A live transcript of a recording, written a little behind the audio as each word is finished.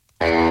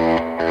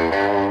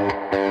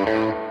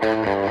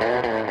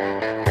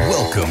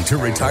Welcome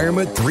to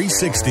Retirement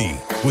 360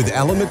 with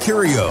Alan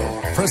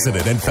Mercurio,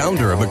 president and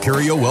founder of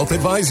Mercurio Wealth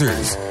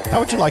Advisors.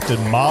 How would you like to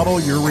model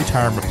your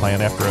retirement plan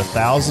after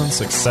 1,000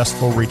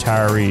 successful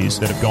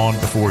retirees that have gone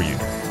before you?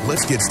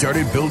 Let's get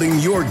started building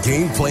your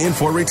game plan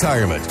for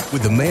retirement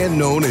with the man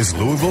known as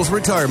Louisville's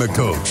retirement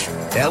coach,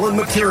 Alan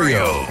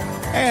Mercurio.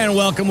 And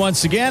welcome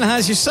once again.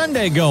 How's your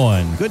Sunday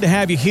going? Good to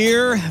have you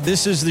here.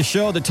 This is the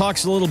show that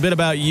talks a little bit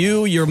about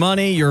you, your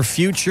money, your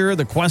future,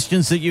 the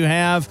questions that you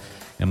have.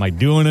 Am I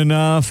doing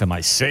enough? Am I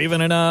saving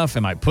enough?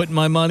 Am I putting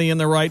my money in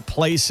the right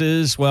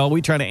places? Well,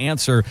 we try to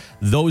answer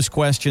those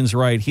questions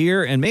right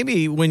here. And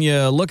maybe when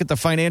you look at the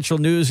financial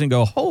news and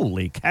go,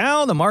 holy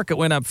cow, the market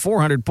went up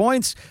 400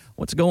 points.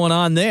 What's going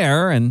on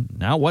there? And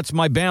now what's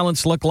my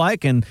balance look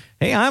like? And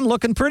hey, I'm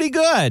looking pretty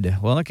good.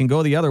 Well, it can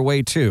go the other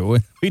way too.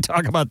 We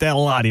talk about that a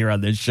lot here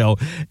on this show.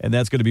 And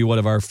that's going to be one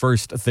of our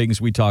first things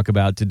we talk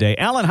about today.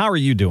 Alan, how are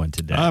you doing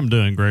today? I'm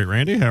doing great,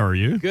 Randy. How are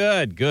you?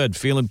 Good.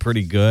 Feeling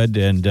pretty good.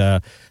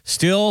 And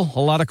still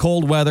a lot of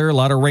cold weather, a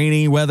lot of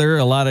rainy weather,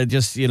 a lot of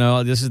just,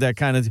 this is that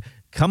kind of...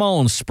 Come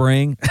on,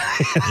 spring.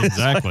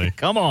 Exactly.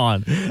 Come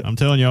on. I'm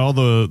telling you, all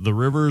the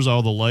rivers,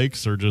 all the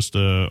lakes are just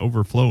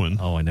overflowing.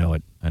 Oh, I know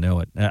it.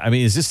 I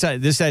mean, is this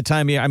that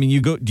time of year? I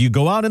mean, do you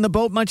go out in the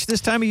boat much this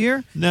time of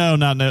year? No,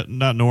 not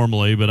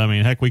normally. But I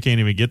mean, heck, we can't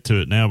even get to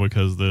it now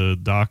because the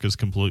dock is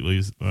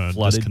completely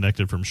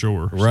disconnected from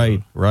shore.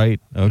 Right.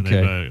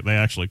 Okay. They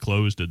actually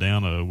closed it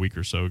down a week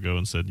or so ago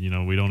and said,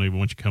 we don't even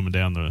want you coming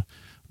down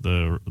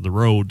the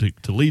road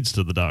to leads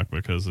to the dock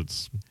because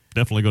it's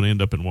definitely going to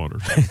end up in water.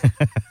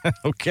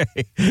 Okay.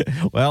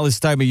 Well, this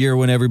time of year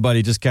when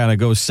everybody just kind of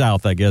goes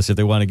south, I guess, if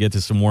they want to get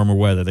to some warmer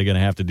weather, they're going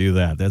to have to do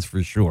that. That's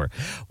for sure.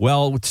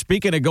 Well,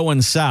 speaking of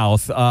going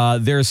south,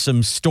 there's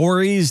some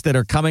stories that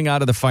are coming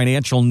out of the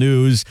financial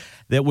news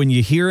that when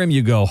you hear them,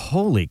 you go,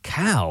 holy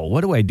cow,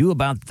 what do I do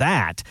about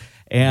that?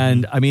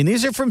 And, I mean,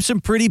 these are from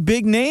some pretty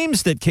big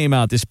names that came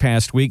out this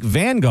past week.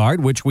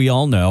 Vanguard, which we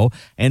all know,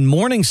 and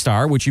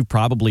Morningstar, which you've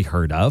probably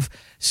heard of.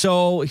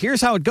 So here's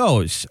how it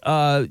goes.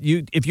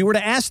 If you were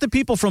to ask the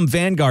people from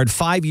Vanguard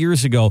 5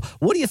 years ago,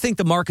 what do you think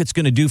the market's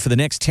going to do for the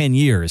next 10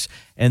 years?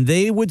 And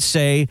they would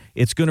say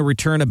it's going to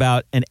return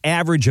about an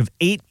average of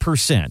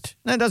 8%.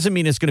 That doesn't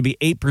mean it's going to be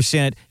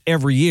 8%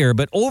 every year,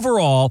 but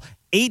overall,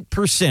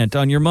 8%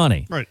 on your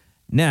money. Right.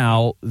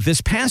 Now, this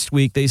past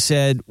week, they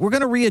said, we're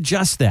going to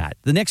readjust that.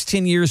 The next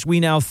 10 years, we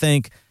now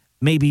think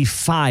maybe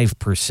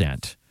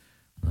 5%.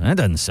 That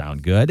doesn't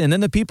sound good. And then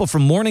the people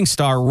from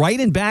Morningstar, right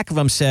in back of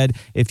them, said,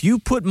 if you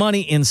put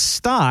money in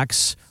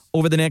stocks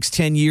over the next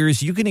 10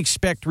 years, you can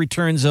expect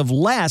returns of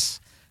less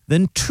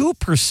than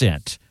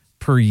 2%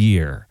 per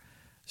year.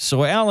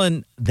 So,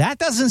 Alan, that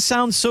doesn't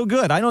sound so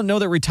good. I don't know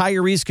that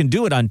retirees can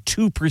do it on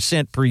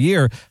 2% per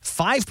year.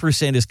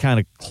 5% is kind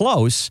of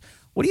close.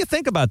 What do you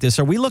think about this?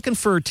 Are we looking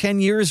for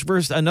 10 years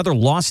versus another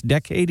lost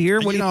decade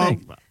here? What do you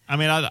think? I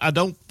mean, I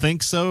don't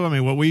think so. I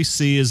mean, what we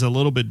see is a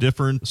little bit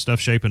different stuff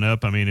shaping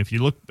up. I mean, if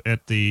you look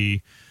at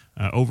the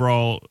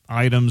overall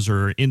items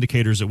or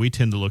indicators that we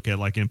tend to look at,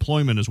 like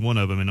employment is one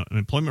of them. And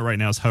employment right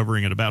now is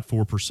hovering at about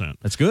 4%.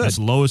 That's good. That's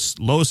lowest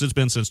it's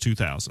been since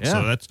 2000. Yeah.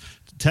 So that's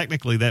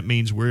technically that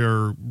means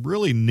we're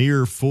really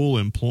near full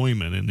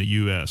employment in the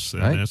U.S.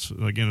 And that's,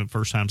 again, the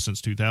first time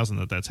since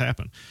 2000 that's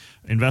happened.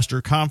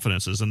 Investor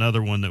confidence is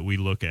another one that we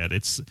look at.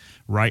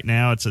 Right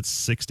now it's at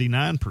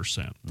 69%.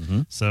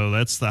 Mm-hmm. So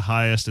that's the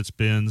highest it's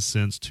been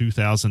since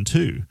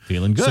 2002.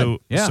 Feeling good.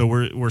 So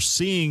we're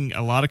seeing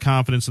a lot of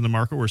confidence in the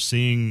market. We're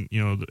seeing,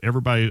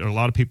 a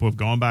lot of people have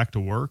gone back to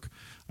work.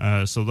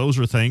 So those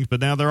are things. But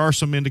now there are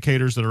some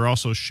indicators that are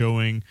also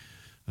showing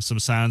some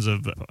signs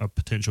of a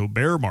potential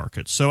bear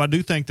market. So I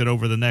do think that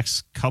over the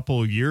next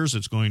couple of years,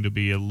 it's going to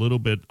be a little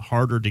bit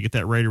harder to get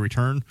that rate of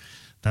return.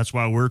 That's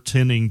why we're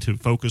tending to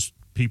focus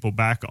people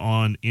back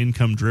on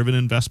income-driven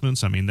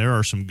investments. I mean, there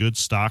are some good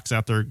stocks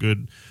out there,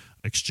 good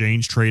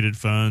exchange-traded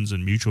funds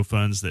and mutual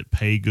funds that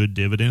pay good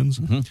dividends.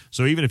 Mm-hmm.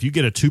 So even if you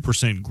get a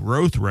 2%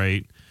 growth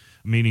rate,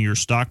 meaning your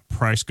stock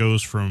price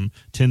goes from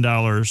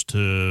 $10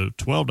 to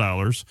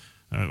 $12,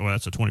 well,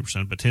 that's a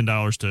 20%, but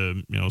 $10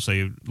 to,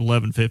 say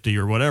 $11.50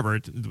 or whatever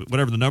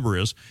the number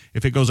is.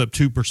 If it goes up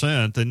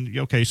 2%, then,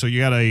 okay, so you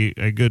got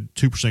a good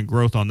 2%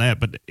 growth on that.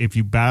 But if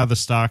you buy the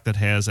stock that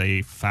has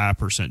a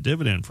 5%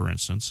 dividend, for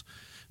instance,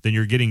 then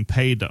you're getting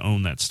paid to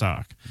own that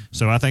stock. Mm-hmm.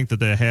 So I think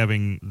that they're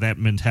having that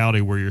mentality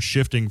where you're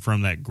shifting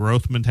from that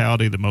growth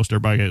mentality that most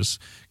everybody has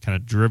kind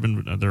of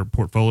driven their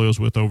portfolios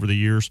with over the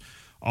years,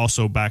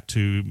 also back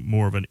to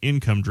more of an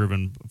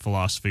income-driven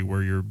philosophy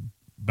where you're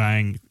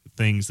buying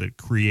things that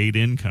create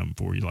income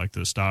for you, like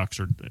the stocks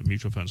or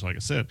mutual funds, like I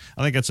said.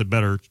 I think that's a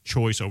better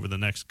choice over the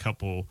next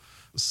couple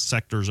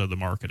sectors of the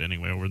market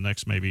anyway, over the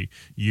next maybe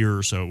year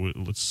or so.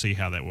 Let's see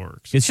how that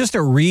works. It's just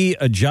a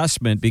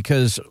readjustment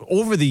because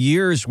over the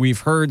years we've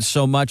heard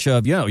so much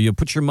of, you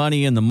put your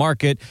money in the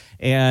market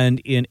and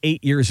in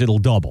 8 years it'll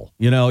double.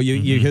 You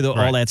hear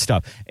all that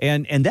stuff.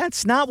 And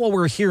that's not what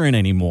we're hearing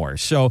anymore.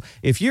 So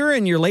if you're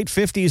in your late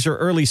 50s or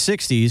early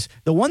 60s,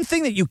 the one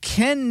thing that you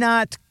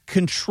cannot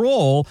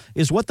control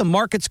is what the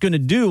market's going to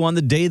do on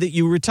the day that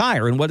you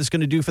retire and what it's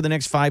going to do for the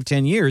next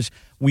 5-10 years.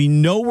 We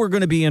know we're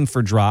going to be in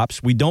for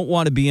drops. We don't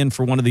want to be in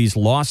for one of these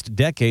lost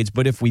decades.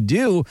 But if we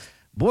do,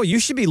 boy, you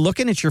should be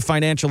looking at your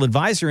financial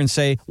advisor and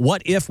say,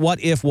 what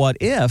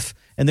if?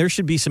 And there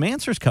should be some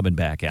answers coming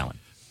back, Alan.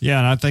 Yeah,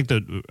 and I think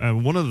that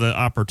one of the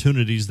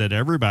opportunities that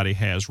everybody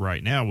has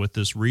right now with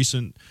this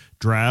recent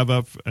drive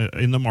up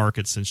in the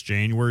market since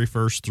January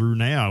 1st through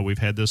now, we've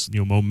had this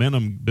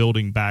momentum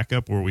building back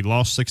up where we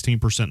lost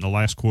 16% in the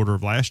last quarter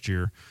of last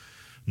year.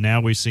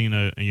 Now we've seen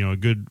a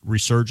good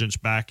resurgence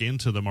back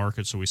into the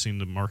market, so we've seen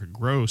the market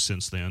grow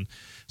since then.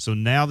 So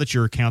now that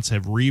your accounts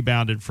have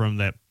rebounded from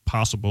that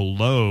possible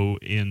low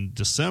in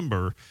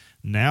December,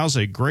 now's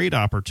a great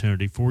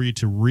opportunity for you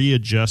to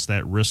readjust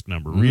that risk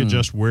number,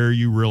 readjust where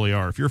you really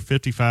are. If you're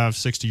 55,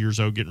 60 years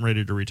old, getting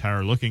ready to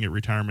retire, looking at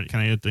retirement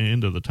kind of at the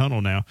end of the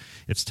tunnel now,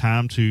 it's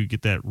time to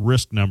get that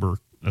risk number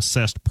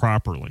assessed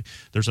properly.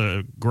 There's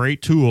a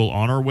great tool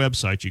on our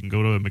website. You can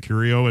go to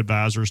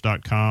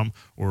mercurioadvisors.com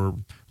or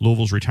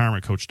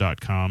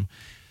louisvillesretirementcoach.com.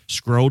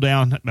 Scroll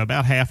down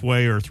about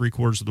halfway or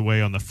 3/4 of the way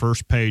on the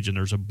first page, and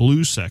there's a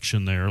blue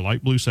section there,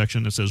 light blue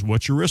section that says,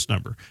 what's your risk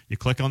number? You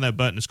click on that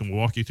button. It's going to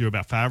walk you through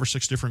about 5 or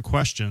 6 different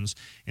questions,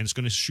 and it's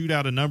going to shoot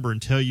out a number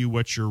and tell you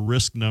what your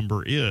risk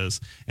number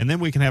is. And then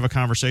we can have a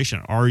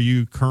conversation. Are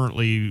you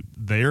currently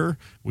there?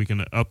 We can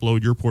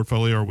upload your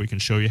portfolio, or we can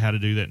show you how to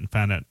do that and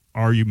find out,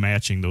 are you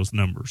matching those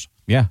numbers?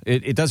 Yeah,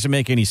 it doesn't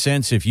make any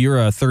sense if you're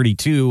a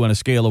 32 on a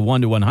scale of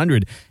 1 to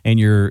 100 and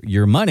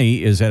your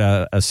money is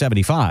at a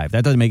 75.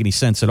 That doesn't make any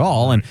sense at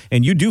all. Right.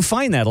 And you do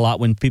find that a lot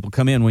when people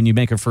come in when you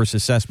make a first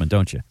assessment,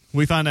 don't you?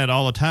 We find that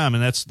all the time,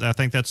 and I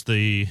think that's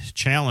the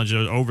challenge.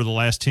 Over the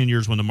last 10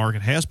 years when the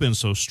market has been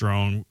so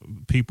strong,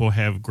 people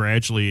have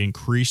gradually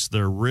increased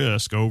their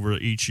risk over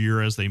each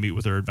year as they meet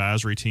with their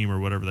advisory team or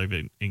whatever.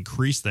 They've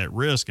increased that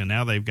risk, and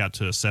now they've got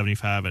to a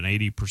 75 and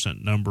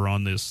 80% number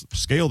on this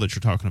scale that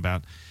you're talking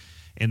about.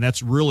 And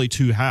that's really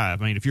too high. I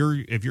mean, if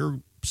you're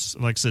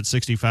like I said,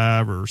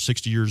 65 or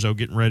 60 years old,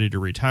 getting ready to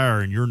retire,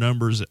 and your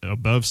number's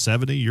above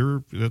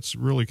 70, that's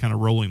really kind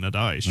of rolling the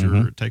dice.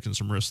 You're taking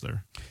some risks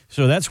there.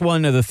 So that's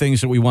one of the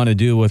things that we want to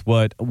do with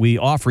what we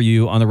offer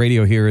you on the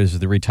radio here is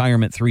the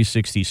Retirement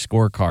 360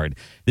 Scorecard.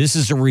 This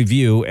is a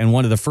review, and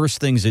one of the first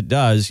things it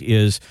does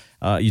is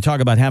you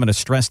talk about having a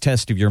stress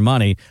test of your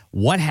money.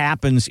 What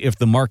happens if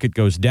the market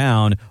goes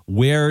down?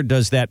 Where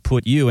does that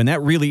put you? And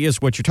that really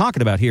is what you're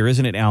talking about here,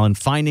 isn't it, Alan?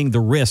 Finding the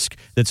risk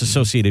that's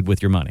associated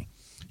with your money.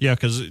 Yeah,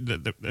 because,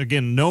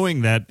 again,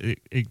 knowing that,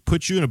 it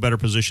puts you in a better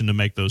position to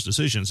make those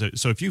decisions.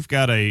 So if you've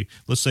got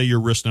let's say your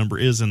risk number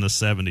is in the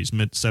 70s,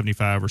 mid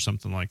 75 or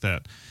something like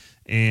that,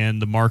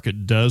 and the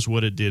market does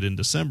what it did in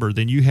December,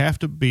 then you have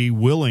to be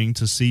willing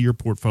to see your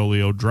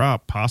portfolio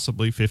drop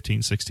possibly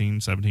 15, 16,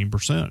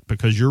 17%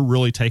 because you're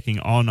really taking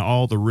on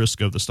all the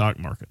risk of the stock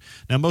market.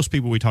 Now, most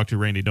people we talk to,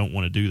 Randy, don't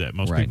want to do that.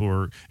 Most people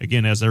are,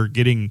 again, as they're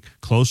getting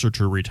closer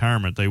to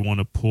retirement, they want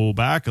to pull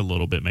back a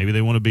little bit. Maybe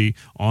they want to be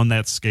on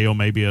that scale,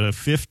 maybe at a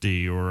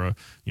 50 or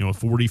a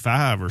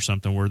 45 or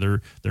something where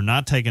they're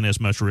not taking as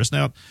much risk.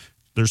 Now,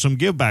 there's some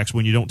givebacks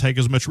when you don't take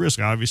as much risk.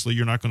 Obviously,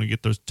 you're not going to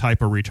get those type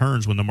of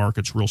returns when the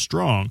market's real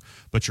strong,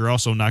 but you're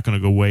also not going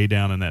to go way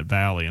down in that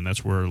valley, and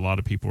that's where a lot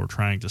of people are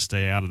trying to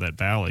stay out of that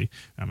valley.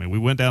 I mean, we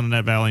went down in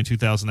that valley in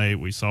 2008.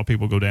 We saw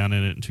people go down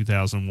in it in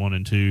 2001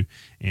 and 2,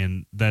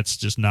 and that's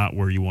just not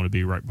where you want to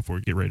be right before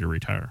you get ready to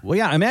retire. Well,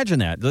 yeah, imagine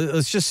that.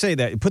 Let's just say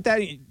that. Put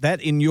that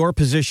in your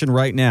position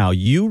right now.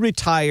 You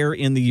retire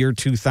in the year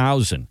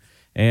 2000,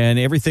 and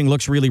everything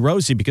looks really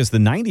rosy because the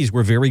 90s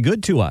were very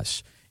good to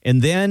us.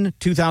 And then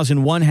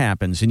 2001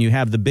 happens, and you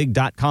have the big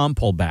 .com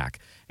pullback,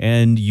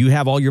 and you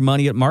have all your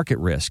money at market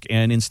risk.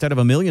 And instead of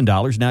 $1 million,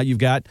 now you've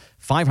got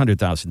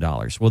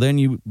 $500,000. Well, then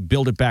you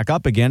build it back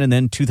up again, and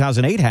then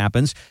 2008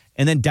 happens,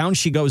 and then down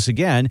she goes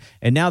again.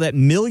 And now that $1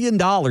 million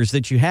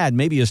that you had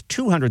maybe is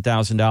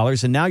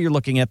 $200,000, and now you're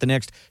looking at the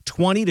next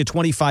 20 to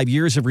 25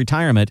 years of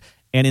retirement,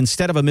 and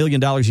instead of $1 million,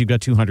 you've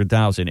got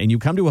 $200,000. And you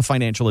come to a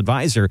financial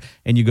advisor,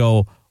 and you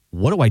go,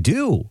 what do I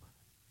do?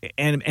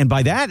 And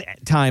by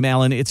that time,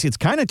 Alan, it's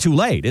kind of too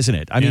late, isn't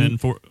it? I mean,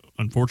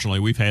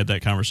 unfortunately, we've had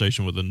that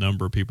conversation with a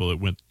number of people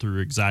that went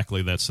through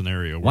exactly that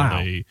scenario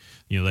where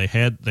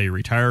they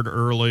retired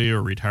early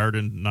or retired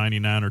in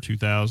 99 or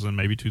 2000,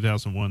 maybe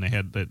 2001. They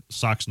had that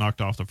socks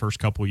knocked off the first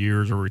couple of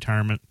years of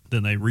retirement.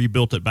 Then they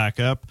rebuilt it back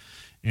up,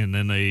 and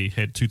then they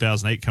had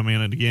 2008 come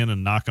in again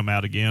and knock them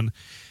out again.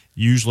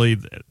 Usually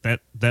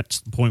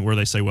that's the point where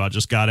they say, well, I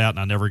just got out and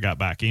I never got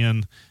back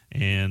in.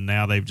 And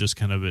now they've just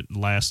kind of, at the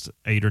last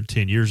 8 or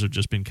 10 years, have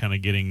just been kind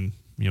of getting,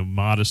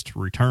 modest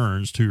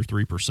returns, 2 or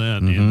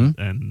 3%.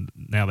 And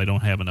now they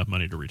don't have enough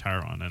money to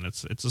retire on. And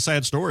it's a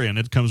sad story. And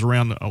it comes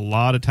around a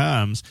lot of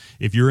times.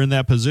 If you're in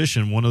that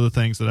position, one of the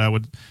things that I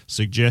would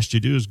suggest you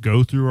do is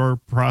go through our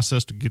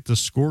process to get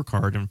this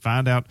scorecard and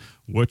find out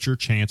what your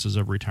chances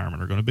of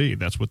retirement are going to be.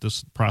 That's what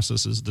this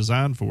process is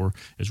designed for,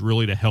 is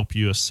really to help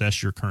you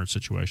assess your current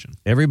situation.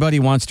 Everybody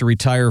wants to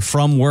retire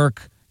from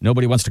work.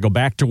 Nobody wants to go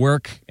back to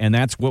work, and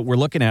that's what we're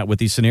looking at with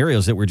these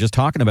scenarios that we're just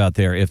talking about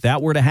there. If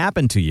that were to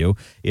happen to you,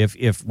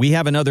 if we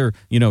have another,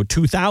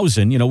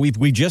 2000,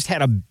 we just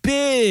had a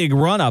big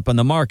run-up on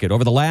the market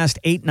over the last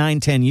 8, 9,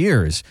 10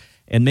 years,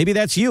 and maybe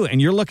that's you, and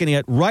you're looking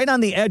at right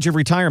on the edge of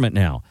retirement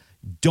now.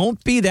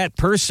 Don't be that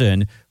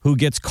person who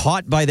gets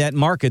caught by that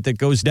market that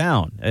goes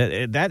down.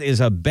 That is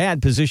a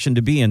bad position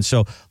to be in.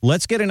 So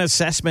let's get an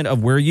assessment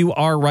of where you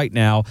are right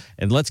now,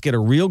 and let's get a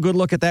real good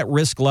look at that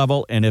risk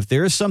level. And if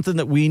there's something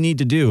that we need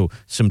to do,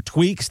 some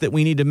tweaks that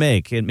we need to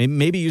make, and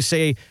maybe you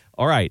say,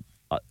 all right,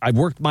 I've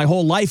worked my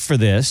whole life for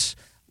this.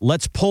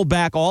 Let's pull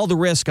back all the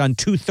risk on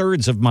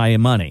 2/3 of my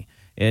money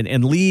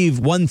and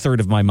leave 1/3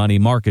 of my money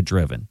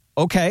market-driven.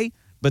 Okay,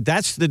 but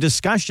that's the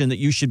discussion that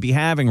you should be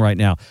having right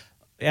now.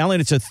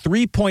 Alan, it's a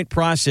 3-point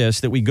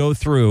process that we go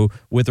through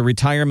with the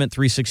Retirement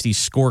 360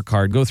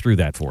 scorecard. Go through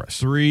that for us.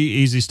 3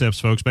 easy steps,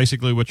 folks.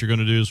 Basically, what you're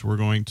going to do is you're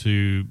going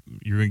to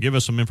give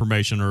us some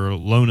information or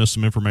loan us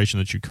some information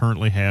that you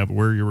currently have,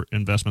 where your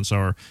investments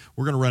are.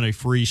 We're going to run a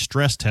free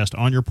stress test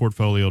on your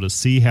portfolio to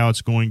see how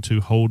it's going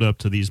to hold up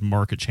to these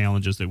market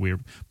challenges that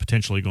we're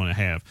potentially going to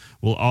have.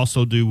 We'll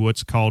also do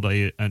what's called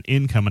an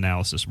income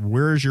analysis.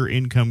 Where is your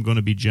income going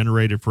to be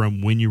generated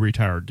from when you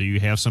retire? Do you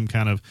have some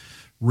kind of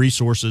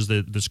resources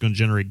that's going to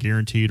generate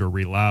guaranteed or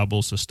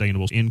reliable,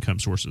 sustainable income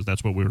sources?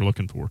 That's what we were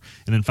looking for.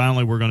 And then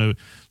finally, we're going to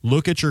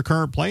look at your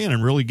current plan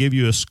and really give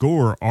you a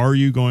score. Are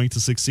you going to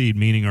succeed?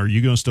 Meaning, are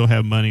you going to still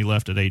have money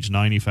left at age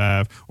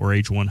 95 or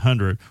age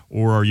 100,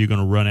 or are you going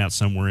to run out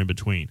somewhere in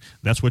between?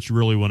 That's what you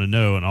really want to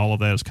know, and all of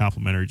that is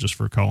complimentary just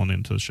for calling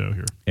into the show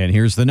here. And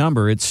here's the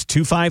number. It's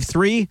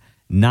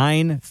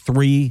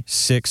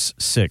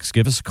 253-9366.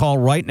 Give us a call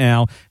right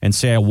now and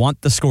say, I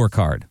want the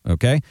scorecard,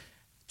 okay?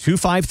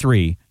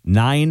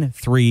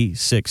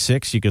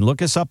 253-9366. You can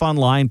look us up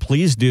online.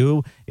 Please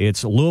do.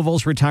 It's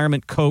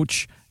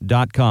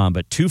Louisville'sRetirementCoach.com.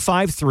 But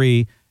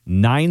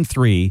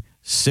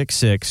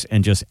 253-9366,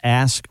 and just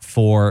ask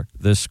for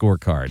the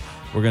scorecard.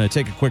 We're going to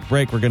take a quick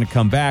break. We're going to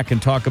come back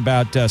and talk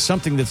about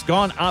something that's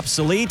gone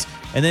obsolete,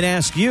 and then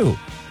ask you,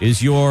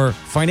 is your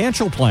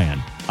financial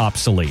plan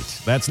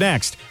obsolete? That's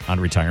next on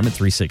Retirement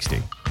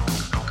 360.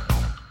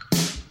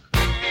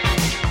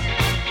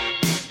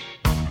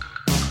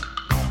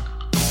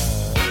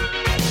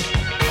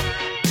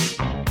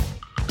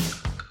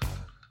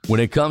 When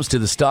it comes to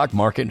the stock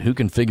market, who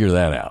can figure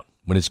that out?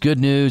 When it's good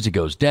news, it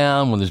goes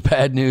down. When there's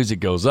bad news,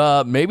 it goes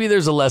up. Maybe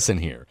there's a lesson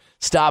here.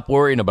 Stop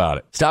worrying about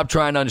it. Stop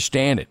trying to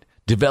understand it.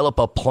 Develop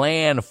a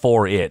plan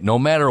for it. No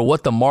matter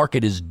what the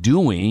market is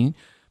doing,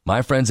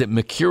 my friends at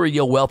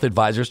Mercurio Wealth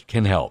Advisors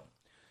can help.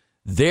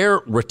 Their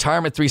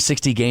Retirement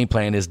 360 game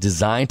plan is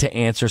designed to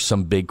answer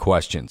some big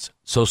questions.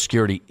 Social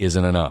Security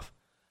isn't enough.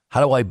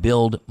 How do I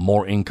build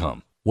more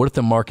income? What if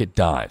the market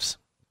dives?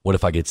 What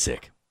if I get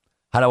sick?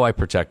 How do I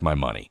protect my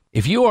money?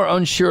 If you are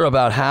unsure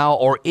about how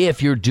or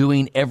if you're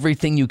doing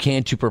everything you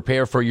can to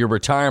prepare for your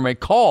retirement,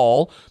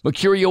 call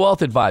Mercurio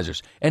Wealth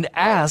Advisors and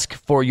ask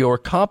for your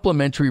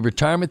complimentary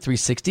Retirement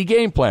 360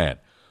 game plan.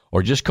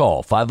 Or just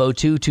call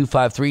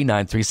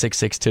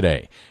 502-253-9366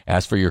 today.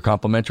 Ask for your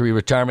complimentary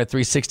Retirement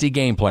 360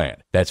 game plan.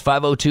 That's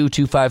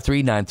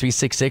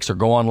 502-253-9366, or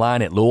go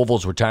online at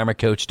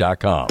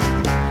Louisville'sRetirementCoach.com.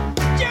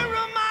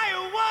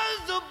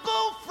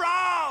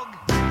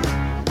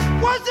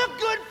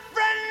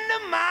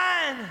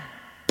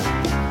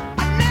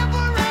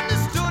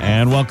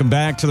 And welcome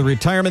back to the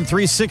Retirement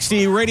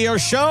 360 radio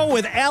show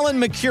with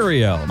Alan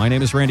Mercurio. My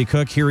name is Randy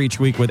Cook, here each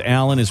week with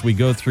Alan as we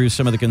go through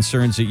some of the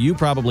concerns that you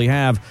probably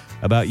have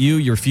about you,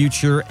 your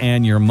future,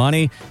 and your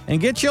money,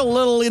 and get you a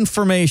little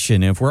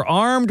information. If we're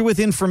armed with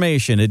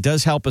information, it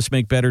does help us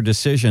make better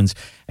decisions.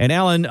 And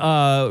Alan,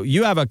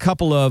 you have a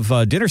couple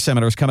of dinner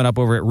seminars coming up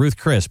over at Ruth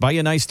Chris. Buy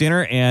you a nice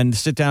dinner and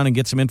sit down and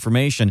get some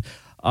information.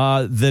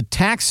 The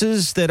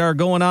taxes that are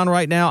going on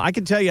right now, I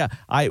can tell you,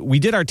 we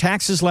did our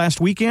taxes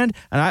last weekend,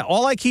 and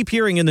all I keep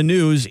hearing in the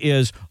news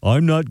is,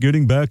 I'm not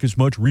getting back as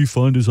much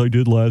refund as I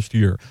did last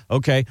year.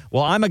 Okay,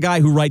 well, I'm a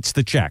guy who writes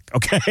the check,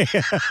 okay?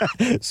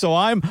 So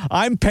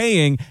I'm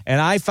paying, and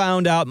I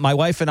found out my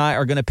wife and I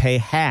are going to pay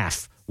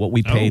half what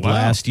we paid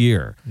last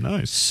year.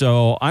 Nice.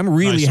 So I'm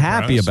really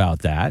happy about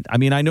that. I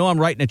mean, I know I'm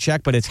writing a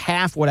check, but it's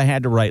half what I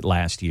had to write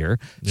last year.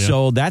 Yeah.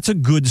 So that's a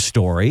good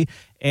story.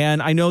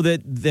 And I know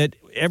that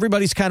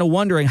everybody's kind of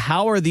wondering,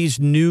 how are these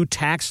new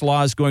tax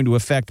laws going to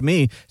affect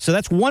me? So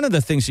that's one of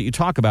the things that you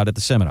talk about at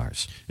the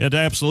seminars. It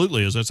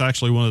absolutely is. That's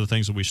actually one of the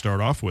things that we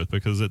start off with,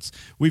 because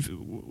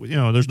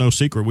there's no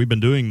secret. We've been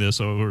doing this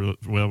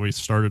we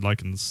started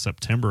like in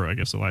September, I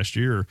guess, of last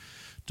year,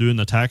 doing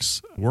the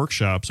tax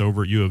workshops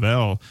over at U of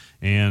L,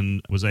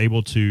 and was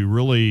able to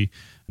really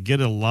get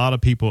a lot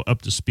of people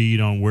up to speed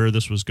on where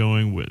this was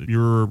going.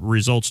 Your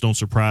results don't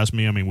surprise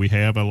me. I mean, we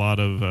have a lot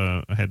of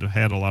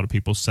had a lot of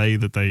people say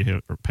that they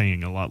are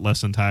paying a lot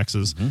less in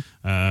taxes.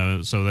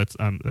 Mm-hmm. So that's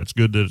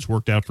good that it's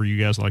worked out for you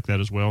guys like that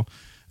as well.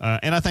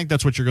 And I think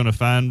that's what you're going to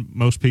find.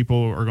 Most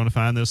people are going to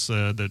find this,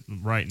 that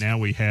right now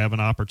we have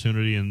an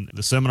opportunity. And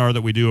the seminar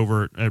that we do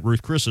over at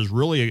Ruth Chris is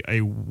really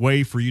a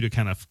way for you to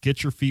kind of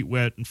get your feet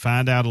wet and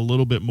find out a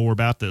little bit more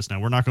about this. Now,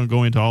 we're not going to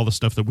go into all the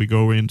stuff that we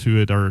go into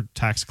at our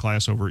tax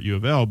class over at U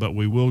of L, but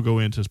we will go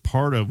into as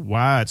part of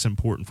why it's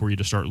important for you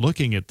to start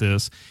looking at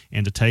this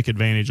and to take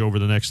advantage over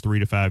the next 3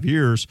 to 5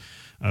 years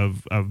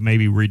of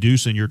maybe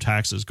reducing your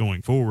taxes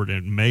going forward,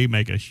 and may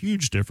make a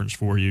huge difference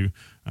for you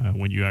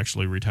when you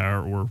actually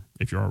retire, or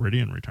if you're already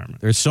in retirement.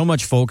 There's so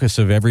much focus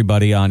of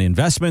everybody on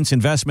investments.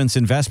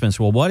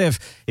 Well, what if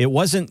it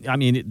wasn't? I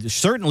mean,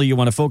 certainly you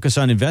want to focus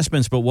on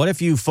investments, but what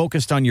if you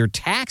focused on your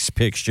tax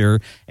picture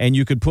and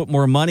you could put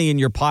more money in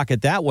your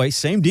pocket that way?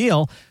 Same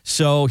deal.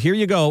 So here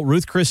you go.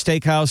 Ruth Chris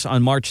Steakhouse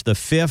on March the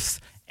 5th.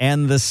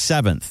 And the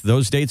 7th.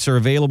 Those dates are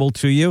available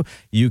to you.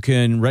 You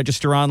can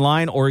register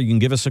online, or you can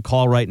give us a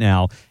call right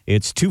now.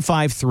 It's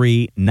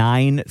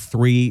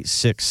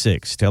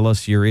 253-9366. Tell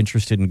us you're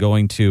interested in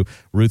going to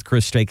Ruth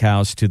Chris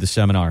Steakhouse to the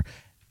seminar.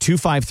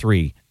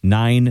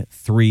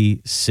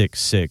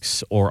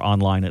 253-9366, or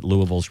online at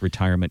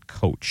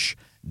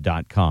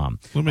Louisville'sRetirementCoach.com.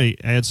 Let me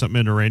add something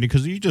into Randy,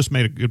 because you just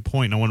made a good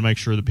point, and I want to make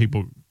sure that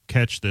people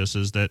catch this,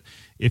 is that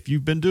if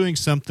you've been doing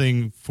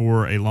something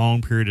for a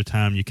long period of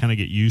time, you kind of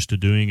get used to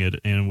doing it.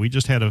 And we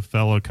just had a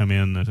fellow come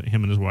in,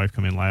 him and his wife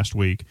come in last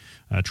week.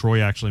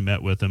 Troy actually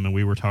met with him, and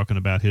we were talking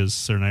about his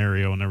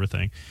scenario and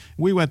everything.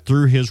 We went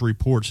through his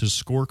reports, his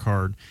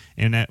scorecard,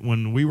 and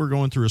when we were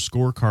going through a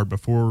scorecard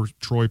before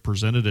Troy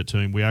presented it to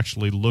him, we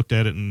actually looked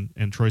at it,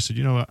 and Troy said,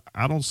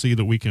 I don't see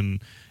that we can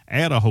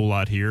add a whole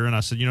lot here. And I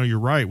said, you're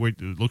right.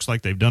 It looks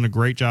like they've done a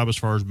great job as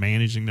far as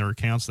managing their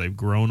accounts. They've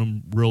grown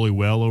them really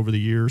well over the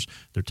years.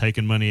 They're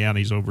taking money out.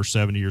 He's over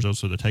 70 years old,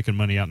 so they're taking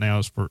money out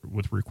now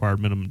with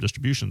required minimum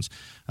distributions.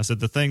 I said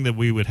the thing that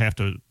we would have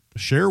to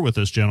share with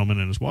this gentleman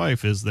and his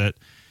wife is that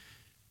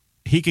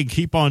he can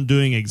keep on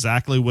doing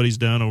exactly what he's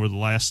done over the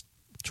last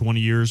 20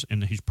 years,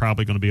 and he's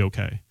probably going to be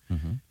okay.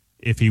 Mm-hmm.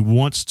 If he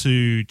wants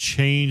to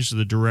change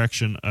the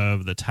direction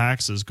of the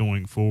taxes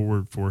going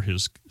forward for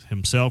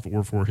himself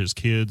or for his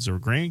kids or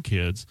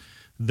grandkids,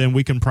 then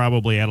we can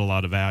probably add a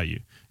lot of value.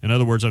 In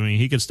other words,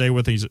 he could stay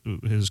with his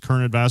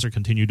current advisor,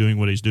 continue doing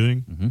what he's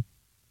doing. Mm-hmm.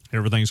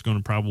 Everything's going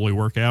to probably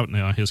work out.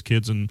 Now, his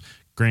kids and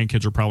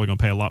grandkids are probably going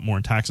to pay a lot more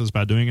in taxes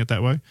by doing it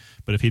that way.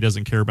 But if he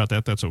doesn't care about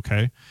that, that's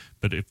okay.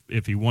 But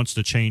if he wants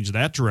to change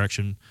that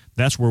direction,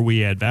 that's where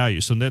we add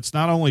value. So that's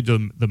not only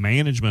the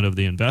management of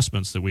the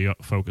investments that we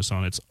focus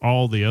on, it's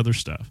all the other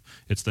stuff.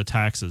 It's the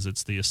taxes,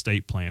 it's the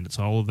estate plan, it's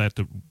all of that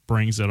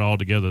brings it all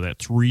together, that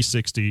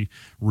 360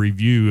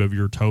 review of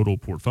your total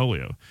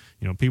portfolio.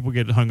 People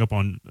get hung up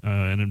on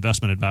an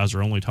investment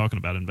advisor only talking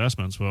about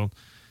investments. Well,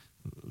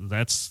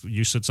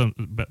 you said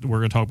but we're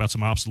going to talk about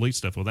some obsolete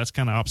stuff. Well, that's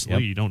kind of obsolete.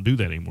 Yep. You don't do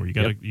that anymore. You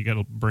got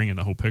to bring in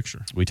the whole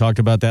picture. We talked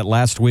about that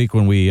last week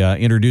when we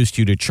introduced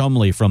you to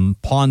Chumley from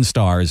Pawn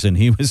Stars, and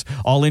he was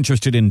all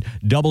interested in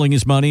doubling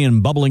his money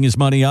and bubbling his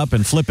money up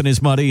and flipping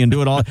his money and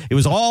do it all. It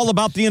was all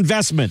about the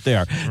investment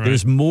there. Right.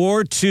 There's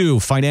more to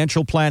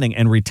financial planning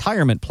and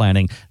retirement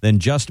planning than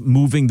just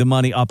moving the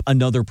money up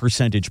another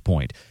percentage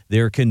point.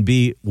 There can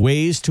be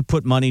ways to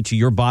put money to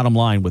your bottom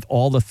line with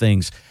all the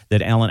things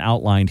that Alan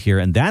outlined here,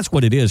 and that's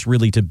what it is,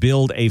 really, to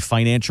build a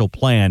financial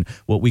plan,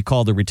 what we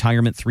call the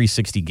Retirement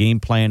 360 Game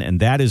Plan,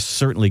 and that is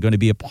certainly going to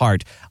be a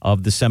part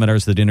of the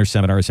seminars, the dinner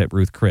seminars at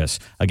Ruth Chris.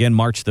 Again,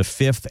 March the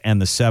 5th and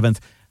the 7th.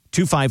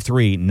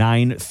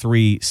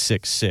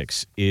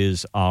 253-9366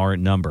 is our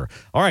number.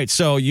 All right,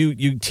 so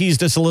you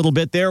teased us a little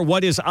bit there.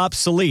 What is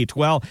obsolete?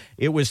 Well,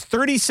 it was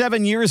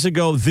 37 years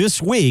ago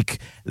this week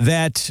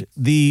that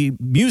the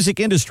music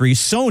industry,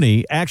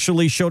 Sony,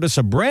 actually showed us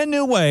a brand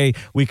new way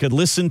we could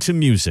listen to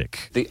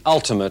music. The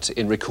ultimate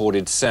in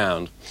recorded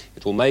sound.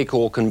 It will make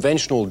all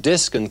conventional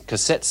disc and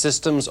cassette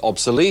systems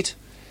obsolete,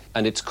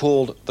 and it's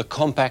called the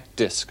compact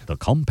disc. The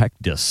compact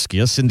disc,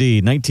 yes,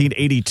 indeed.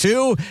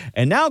 1982,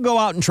 and now go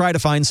out and try to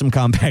find some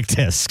compact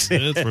discs.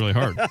 It's really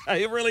hard.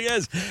 It really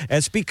is.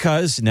 It's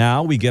because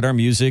now we get our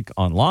music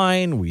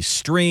online, we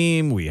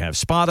stream, we have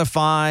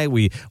Spotify,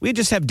 we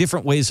just have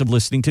different ways of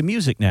listening to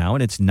music now,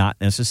 and it's not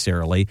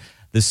necessarily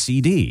the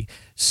CD.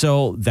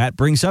 So that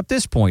brings up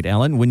this point,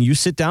 Ellen. When you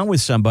sit down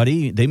with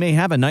somebody, they may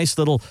have a nice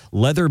little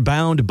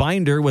leather-bound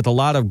binder with a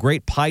lot of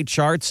great pie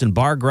charts and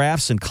bar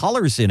graphs and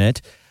colors in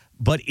it.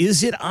 But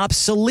is it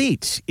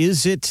obsolete?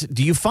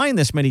 Do you find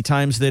this many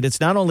times that it's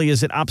not only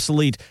is it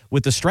obsolete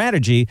with the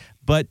strategy,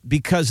 but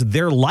because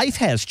their life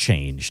has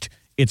changed,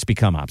 it's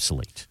become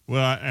obsolete?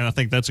 Well, and I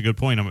think that's a good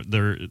point.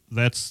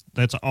 That's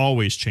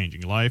always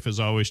changing. Life is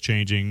always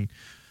changing.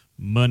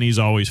 Money's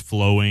always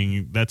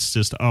flowing. That's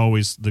just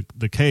always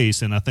the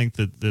case. And I think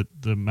that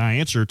my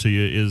answer to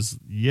you is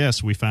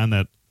yes, we find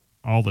that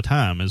all the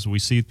time, as we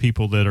see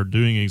people that are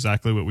doing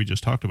exactly what we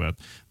just talked about.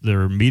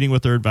 They're meeting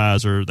with their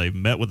advisor. They've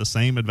met with the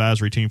same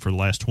advisory team for the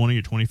last 20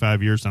 or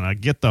 25 years, and I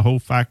get the whole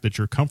fact that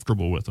you're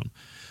comfortable with them.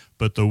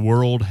 but the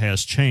world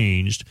has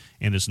changed,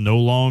 and it's no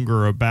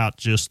longer about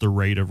just the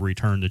rate of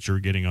return that you're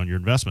getting on your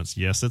investments.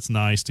 Yes, it's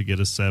nice to get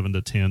a 7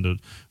 to 10 to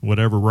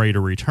whatever rate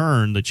of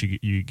return that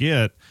you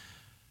get,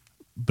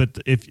 but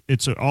if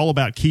it's all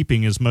about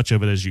keeping as much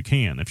of it as you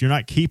can. If you're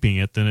not keeping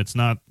it, then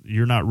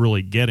you're not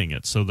really getting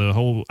it. So the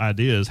whole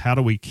idea is, how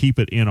do we keep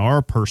it in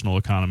our personal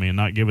economy and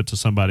not give it to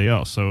somebody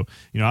else? So,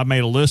 I've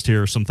made a list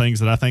here of some things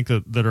that I think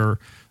that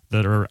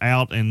are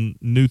out and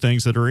new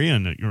things that are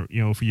in.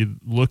 If you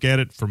look at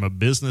it from a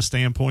business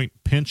standpoint,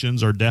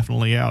 pensions are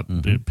definitely out.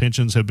 Mm-hmm.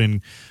 Pensions have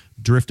been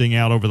drifting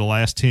out over the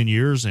last 10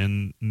 years,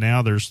 and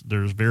now there's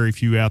very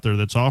few out there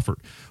that's offered.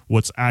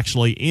 What's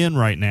actually in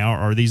right now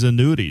are these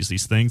annuities,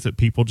 these things that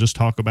people just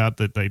talk about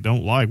that they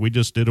don't like. We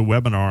just did a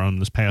webinar on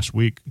this past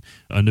week.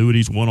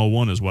 Annuities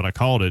 101 is what I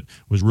called it,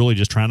 was really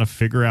just trying to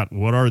figure out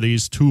what are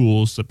these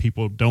tools that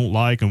people don't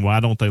like and why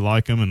don't they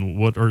like them, and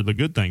what are the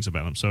good things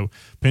about them. So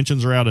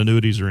pensions are out,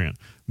 annuities are in.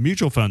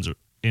 Mutual funds are,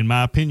 in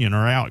my opinion,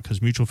 are out,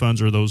 because mutual funds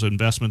are those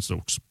investments,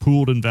 those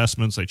pooled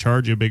investments. They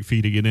charge you a big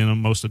fee to get in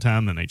them most of the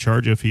time, then they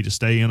charge you a fee to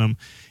stay in them,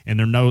 and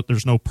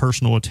there's no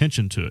personal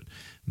attention to it.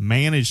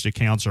 Managed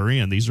accounts are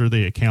in. These are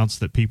the accounts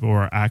that people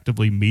are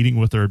actively meeting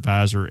with their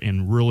advisor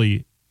and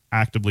really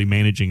actively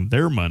managing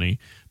their money.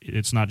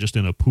 It's not just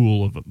in a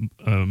pool of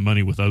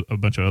money with a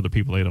bunch of other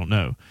people they don't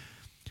know.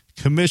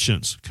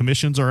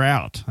 Commissions are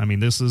out. I mean,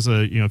 this is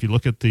if you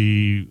look at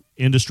the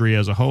industry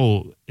as a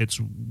whole,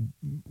 it's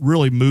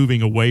really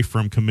moving away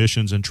from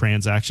commissions and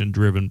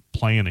transaction-driven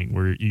planning,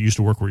 where you used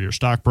to work with your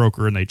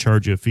stockbroker and they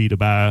charge you a fee to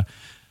buy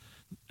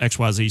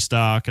XYZ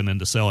stock, and then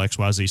to sell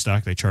XYZ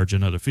stock, they charge you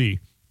another fee.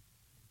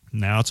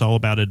 Now it's all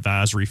about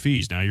advisory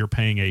fees. Now you're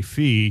paying a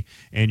fee,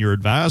 and your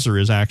advisor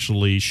is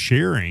actually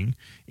sharing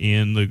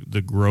in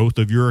the growth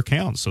of your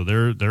account. So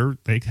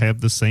they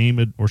have the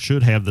same, or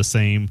should have the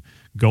same,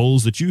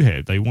 goals that you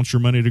have. They want your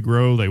money to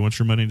grow. They want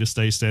your money to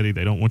stay steady.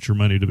 They don't want your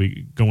money to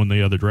be going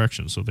the other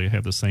direction. So they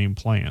have the same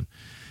plan.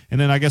 And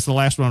then I guess the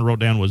last one I wrote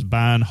down was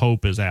buy and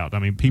hope is out. I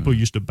mean, people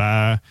used to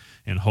buy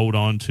and hold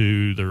on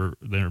to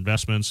their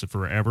investments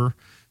forever.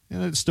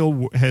 And it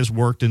still has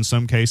worked in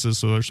some cases.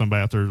 So there's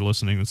somebody out there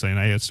listening and saying,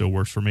 hey, it still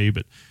works for me.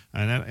 But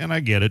and I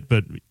get it.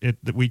 But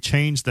we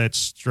changed that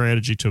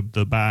strategy to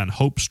the buy and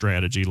hope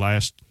strategy in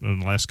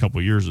the last couple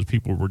of years, as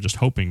people were just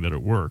hoping that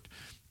it worked.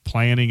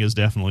 Planning is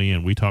definitely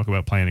in. We talk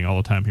about planning all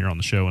the time here on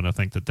the show, and I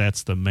think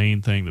that's the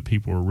main thing that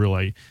people are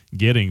really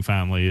getting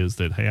finally, is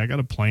that, hey, I got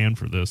to plan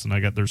for this, and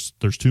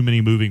there's too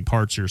many moving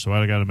parts here, so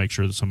I got to make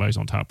sure that somebody's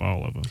on top of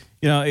all of them.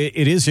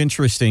 It is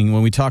interesting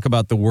when we talk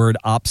about the word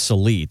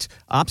obsolete.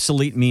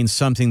 Obsolete means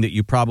something that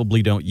you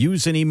probably don't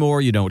use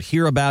anymore, you don't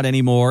hear about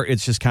anymore,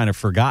 it's just kind of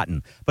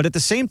forgotten. But at the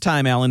same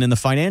time, Alan, in the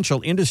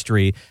financial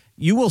industry,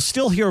 you will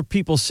still hear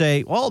people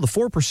say, well, the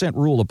 4%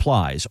 rule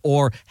applies,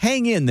 or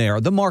hang in there,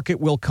 the market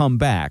will come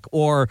back,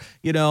 or,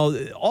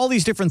 all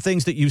these different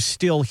things that you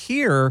still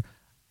hear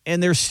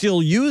and they're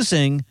still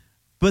using,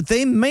 but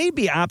they may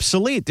be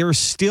obsolete. There are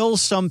still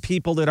some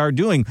people that are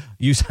doing,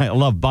 I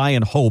love buy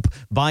and hope.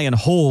 Buy and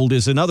hold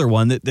is another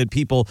one that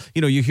people,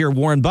 you hear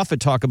Warren Buffett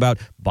talk about,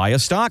 buy a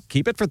stock,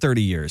 keep it for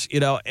 30 years.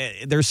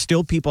 There's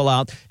still people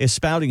out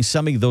espouting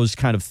some of those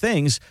kind of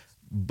things.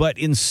 But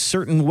in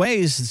certain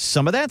ways,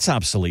 some of that's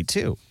obsolete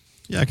too.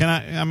 Yeah, can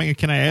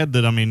I add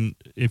that?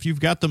 If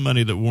you've got the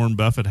money that Warren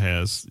Buffett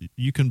has,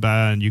 you can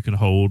buy and you can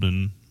hold,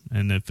 and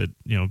if it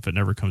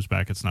never comes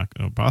back, it's not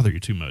going to bother you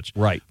too much.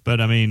 Right.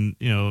 But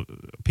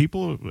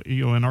people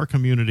in our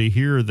community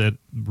here that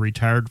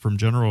retired from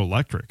General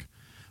Electric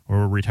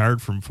or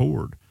retired from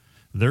Ford,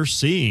 they're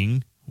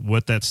seeing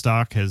what that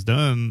stock has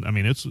done.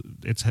 It's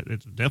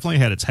definitely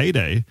had its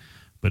heyday,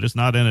 but it's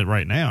not in it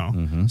right now.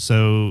 Mm-hmm.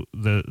 So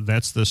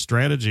that's the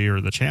strategy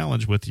or the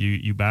challenge with you.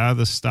 You buy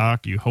the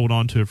stock, you hold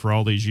on to it for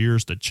all these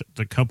years.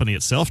 The company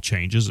itself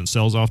changes and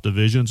sells off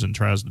divisions and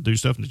tries to do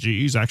stuff. And the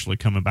GE's actually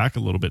coming back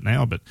a little bit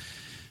now. But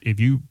if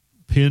you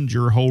pinned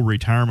your whole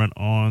retirement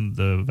on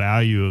the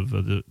value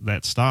of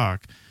that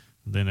stock,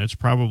 then it's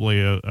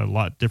probably a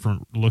lot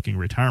different looking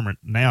retirement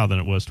now than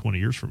it was 20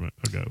 years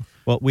ago.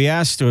 Well, we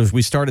asked, as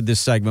we started this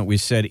segment, we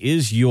said,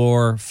 is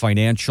your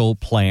financial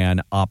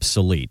plan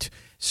obsolete?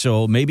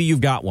 So maybe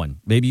you've got one.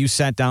 Maybe you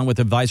sat down with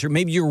an advisor.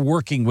 Maybe you're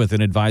working with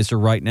an advisor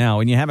right now,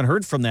 and you haven't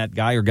heard from that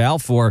guy or gal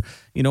for,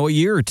 a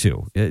year or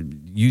two.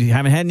 You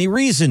haven't had any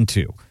reason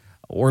to.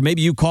 Or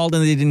maybe you called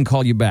and they didn't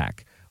call you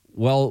back.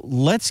 Well,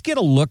 let's get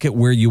a look at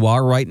where you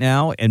are right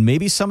now, and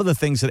maybe some of the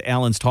things that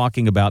Alan's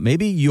talking about.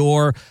 Maybe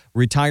your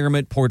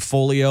retirement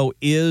portfolio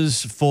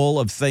is full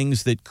of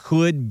things that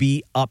could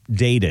be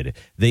updated.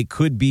 They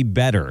could be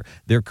better.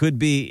 There could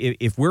be,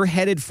 if we're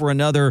headed for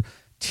another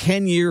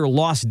 10-year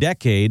lost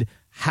decade,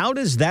 how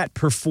does that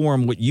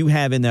perform what you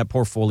have in that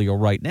portfolio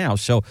right now?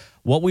 So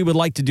what we would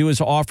like to do is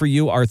offer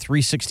you our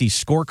 360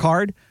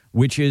 scorecard,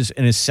 which is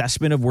an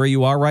assessment of where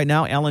you are right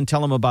now. Alan,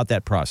 tell them about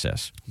that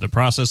process. The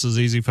process is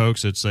easy,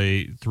 folks. It's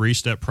a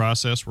 3-step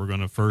process. We're going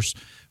to first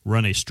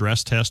run a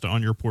stress test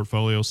on your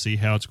portfolio, see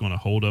how it's going to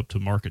hold up to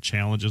market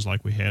challenges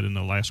like we had in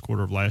the last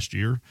quarter of last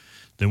year.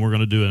 Then we're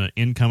going to do an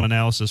income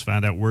analysis,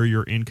 find out where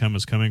your income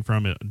is coming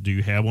from. Do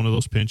you have one of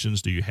those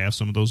pensions? Do you have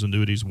some of those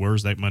annuities? Where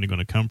is that money going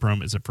to come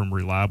from? Is it from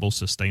reliable,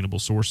 sustainable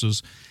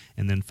sources?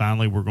 And then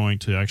finally, we're going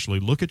to actually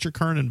look at your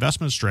current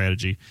investment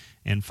strategy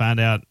and find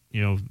out,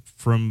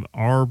 from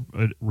our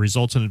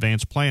results in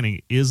advanced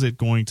planning, is it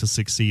going to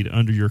succeed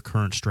under your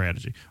current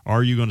strategy?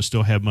 Are you going to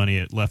still have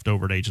money left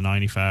over at age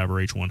 95 or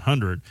age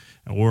 100,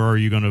 or are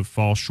you going to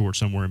fall short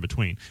somewhere in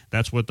between?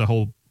 That's what the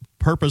whole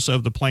purpose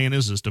of the plan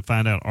is to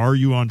find out, are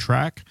you on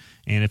track?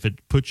 And if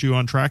it puts you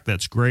on track,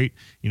 that's great.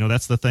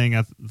 That's the thing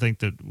I think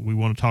that we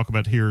want to talk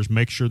about here is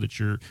make sure that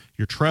you're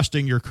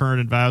trusting your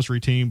current advisory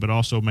team, but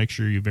also make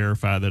sure you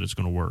verify that it's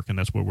going to work. And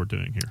that's what we're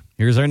doing here.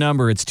 Here's our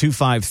number. It's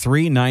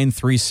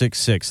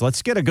 253-9366.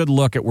 Let's get a good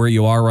look at where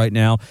you are right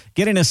now.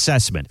 Get an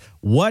assessment.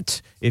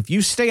 What, if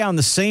you stay on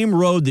the same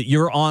road that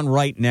you're on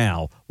right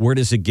now, where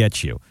does it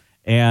get you?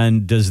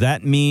 And does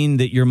that mean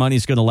that your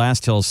money's going to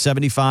last till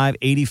 75,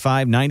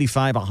 85,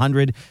 95,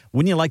 100?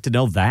 Wouldn't you like to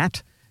know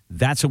that?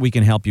 That's what we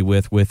can help you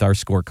with our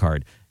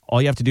scorecard.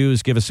 All you have to do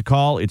is give us a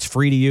call. It's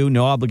free to you,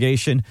 no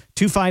obligation.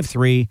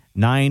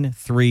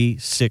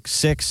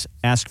 253-9366.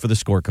 Ask for the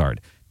scorecard.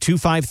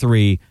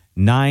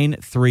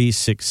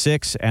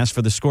 253-9366. Ask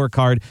for the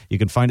scorecard. You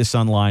can find us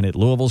online at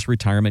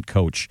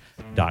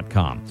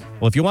Louisville'sRetirementCoach.com.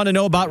 Well, if you want to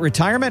know about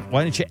retirement,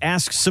 why don't you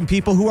ask some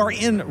people who are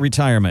in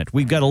retirement?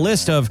 We've got a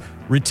list of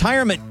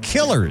retirement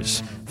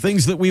killers,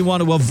 things that we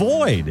want to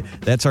avoid.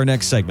 That's our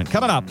next segment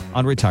coming up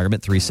on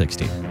Retirement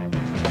 360.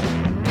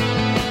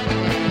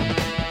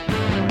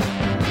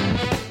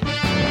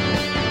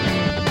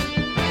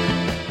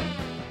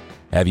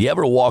 Have you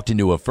ever walked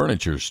into a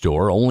furniture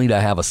store only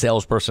to have a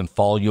salesperson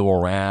follow you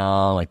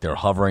around like they're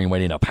hovering,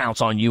 waiting to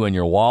pounce on you and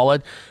your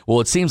wallet? Well,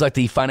 it seems like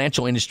the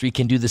financial industry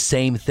can do the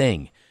same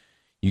thing.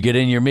 You get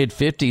in your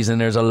mid-50s and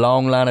there's a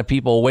long line of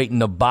people waiting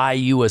to buy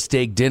you a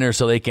steak dinner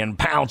so they can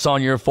pounce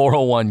on your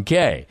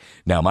 401k.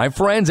 Now, my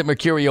friends at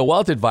Mercurio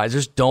Wealth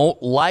Advisors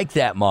don't like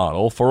that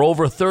model. For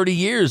over 30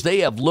 years, they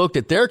have looked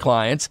at their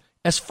clients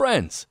as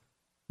friends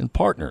and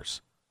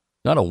partners,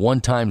 not a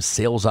one-time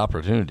sales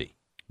opportunity.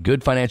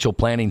 Good financial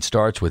planning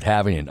starts with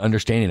having an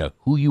understanding of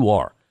who you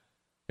are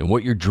and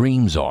what your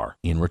dreams are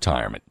in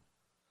retirement.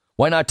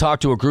 Why not talk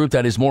to a group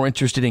that is more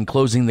interested in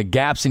closing the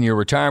gaps in your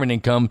retirement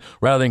income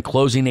rather than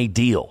closing a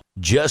deal?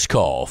 Just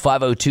call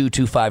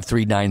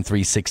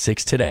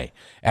 502-253-9366 today.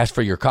 Ask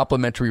for your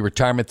complimentary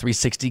Retirement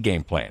 360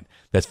 game plan.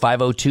 That's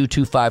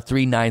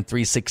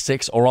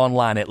 502-253-9366 or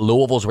online at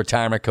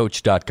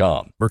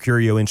Louisville'sRetirementCoach.com.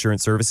 Mercurio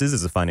Insurance Services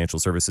is a financial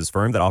services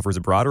firm that offers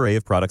a broad array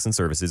of products and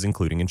services,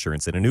 including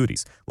insurance and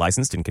annuities.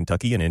 Licensed in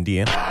Kentucky and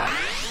Indiana.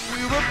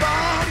 We were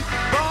born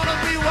to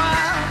be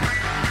wild.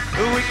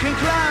 We can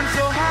climb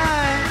so high.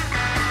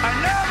 I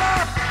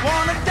never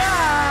want to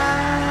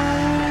die.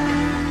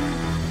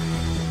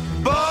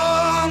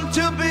 Born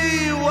to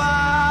be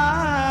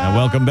wild. And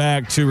welcome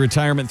back to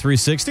Retirement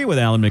 360 with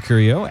Alan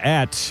Mercurio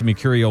at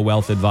Mercurio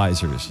Wealth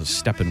Advisors.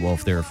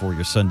 Steppenwolf there for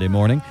your Sunday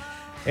morning.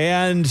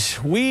 And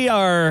we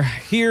are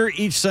here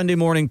each Sunday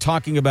morning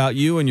talking about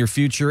you and your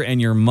future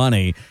and your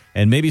money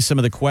and maybe some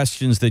of the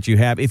questions that you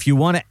have. If you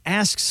want to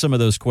ask some of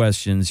those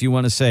questions, you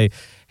want to say,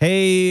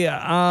 hey,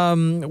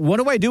 what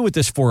do I do with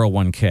this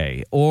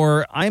 401k?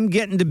 Or I'm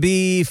getting to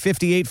be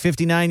 58,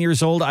 59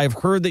 years old. I've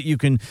heard that you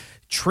can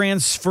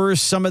transfer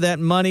some of that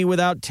money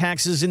without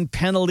taxes and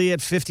penalty at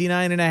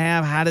 59 and a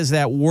half. How does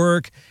that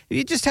work? If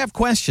you just have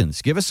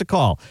questions, give us a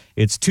call.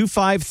 It's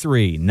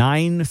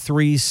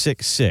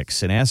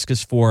 253-9366 and ask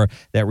us for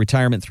that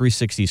Retirement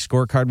 360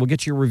 scorecard. We'll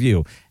get you a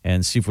review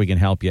and see if we can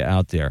help you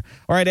out there.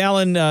 All right,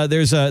 Alan, there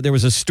was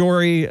a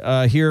story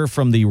here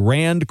from the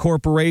Rand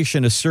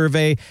Corporation, a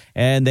survey,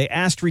 and they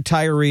asked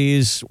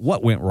retirees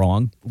what went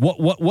wrong.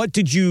 What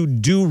did you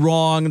do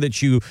wrong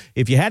that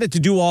if you had it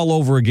to do all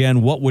over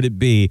again, what would it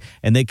be?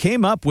 And they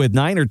came up with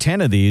 9 or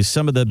 10 of these,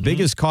 some of the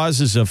biggest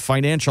causes of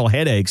financial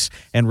headaches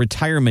and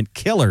retirement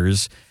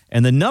killers.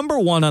 And the number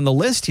one on the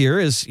list here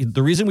is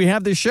the reason we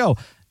have this show,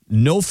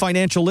 no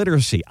financial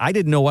literacy. I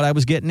didn't know what I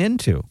was getting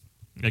into.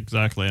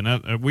 Exactly.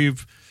 And we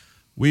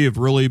have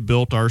really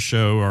built our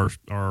show,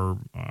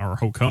 our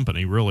whole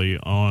company really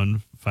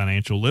on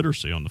financial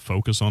literacy, on the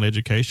focus on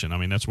education. I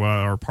mean, that's why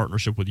our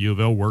partnership with U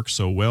of L works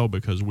so well,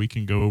 because we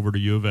can go over to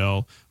U of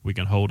L, we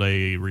can hold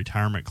a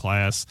retirement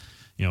class,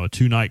 a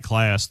 2-night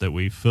class that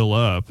we fill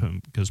up,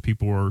 because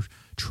people are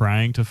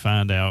trying to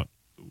find out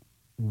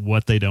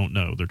what they don't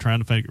know. They're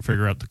trying to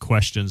figure out the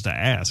questions to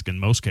ask in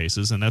most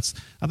cases, and I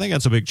think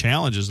that's a big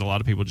challenge. Is a lot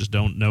of people just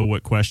don't know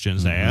what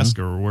questions to ask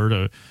or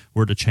where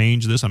to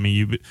change this. I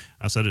mean,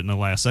 I said it in the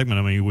last segment.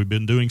 I mean, we've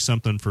been doing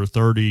something for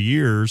 30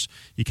 years.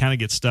 You kind of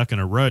get stuck in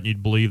a rut, and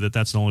you'd believe that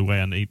that's the only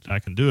way I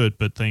can do it.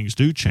 But things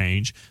do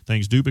change.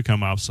 Things do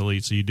become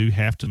obsolete. So you do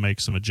have to make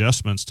some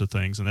adjustments to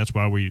things, and that's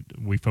why we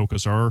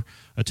focus our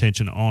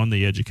attention on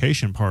the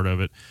education part of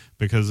it.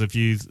 Because if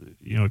you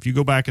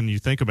go back and you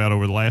think about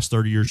over the last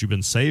 30 years, you've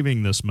been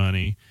saving this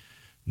money,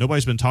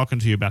 nobody's been talking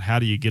to you about how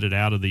do you get it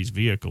out of these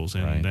vehicles,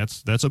 and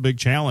that's a big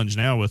challenge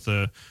now with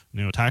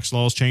tax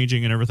laws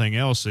changing and everything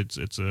else.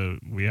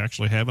 We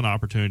actually have an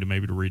opportunity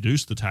to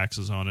reduce the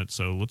taxes on it.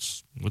 So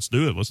let's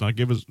do it. Let's not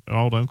give it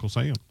all to Uncle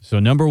Sam. So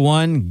number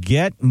one,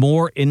 get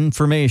more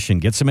information,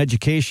 get some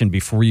education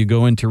before you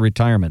go into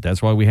retirement.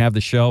 That's why we have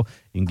the show.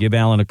 You can give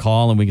Alan a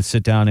call and we can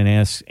sit down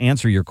and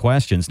answer your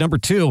questions. Number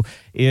two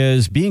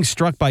is being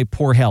struck by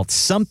poor health.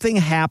 Something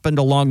happened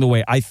along the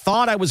way. I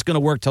thought I was going to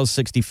work till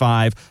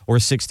 65 or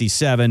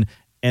 67,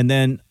 and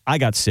then I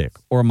got sick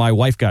or my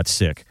wife got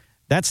sick.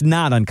 That's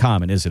not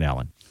uncommon, is it,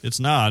 Alan? It's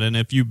not. And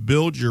if you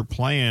build your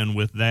plan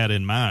with that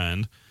in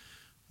mind,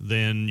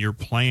 then your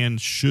plan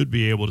should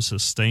be able to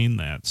sustain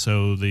that.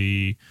 So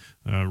the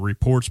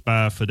reports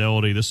by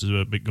Fidelity, this is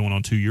a bit going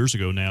on 2 years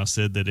ago now,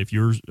 said that if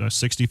you're a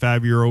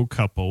 65-year-old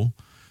couple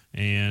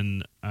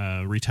and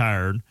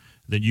retired,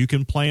 then you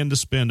can plan to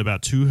spend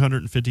about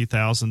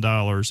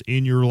 $250,000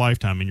 in your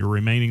lifetime, in your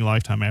remaining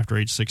lifetime after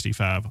age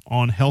 65,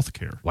 on health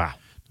care. Wow.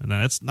 And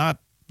that's not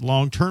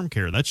long-term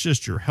care. That's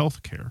just your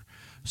health care.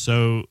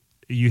 So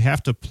you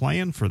have to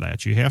plan for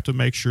that. You have to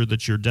make sure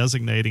that you're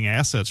designating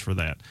assets for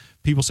that.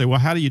 People say, well,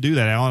 how do you do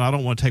that, Alan? I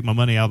don't want to take my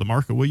money out of the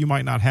market. Well, you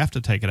might not have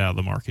to take it out of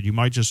the market. You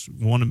might just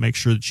want to make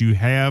sure that you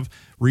have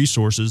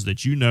resources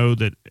that you know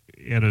that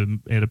at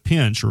a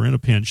pinch or in a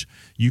pinch,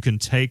 you can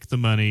take the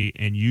money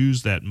and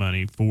use that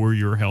money for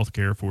your health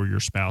care, for your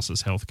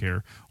spouse's health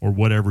care, or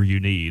whatever you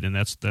need. And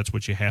that's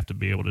what you have to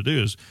be able to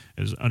do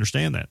is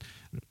understand that.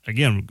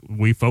 Again,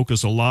 we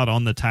focus a lot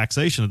on the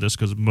taxation of this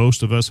because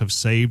most of us have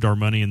saved our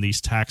money in these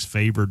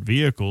tax-favored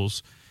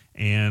vehicles.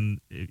 And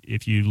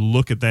if you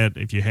look at that,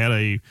 if you had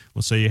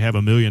let's say you have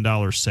 $1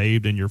 million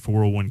saved in your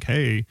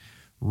 401k,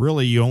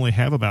 really you only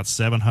have about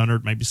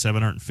 $700, maybe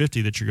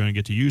 $750 that you're going to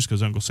get to use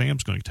because Uncle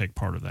Sam's going to take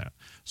part of that.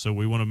 So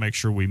we want to make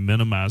sure we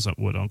minimize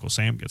what Uncle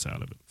Sam gets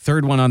out of it.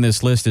 Third one on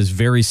this list is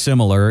very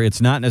similar.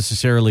 It's not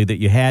necessarily that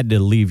you had to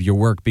leave your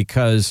work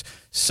because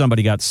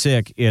somebody got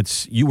sick.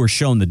 It's you were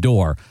shown the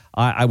door.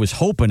 I was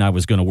hoping I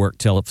was going to work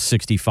till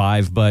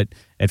 65, but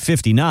at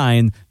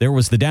 59, there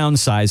was the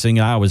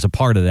downsizing. I was a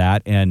part of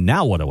that. And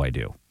now what do I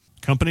do?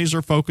 Companies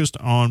are focused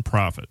on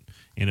profit.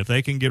 And if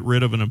they can get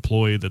rid of an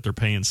employee that they're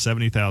paying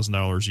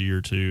 $70,000 a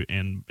year to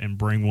and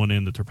bring one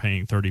in that they're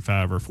paying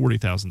 $35,000 or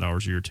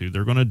 $40,000 a year to,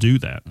 they're going to do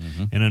that.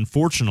 Mm-hmm. And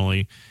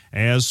unfortunately,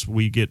 as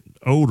we get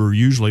older,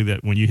 usually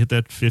that when you hit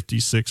that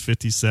 56,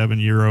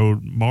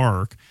 57-year-old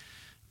mark,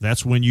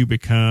 that's when you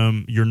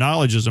become, your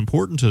knowledge is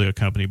important to the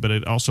company, but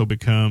it also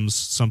becomes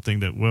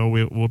something that,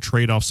 we'll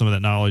trade off some of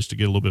that knowledge to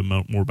get a little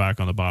bit more back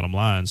on the bottom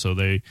line. So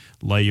they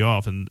lay you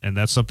off, and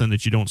that's something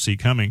that you don't see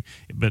coming.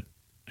 But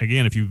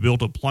again, if you've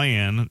built a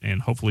plan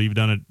and hopefully you've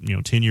done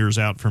it, 10 years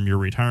out from your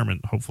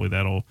retirement, hopefully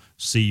that'll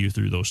see you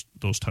through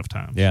those tough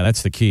times. Yeah,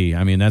 that's the key.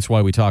 I mean, that's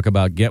why we talk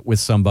about get with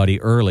somebody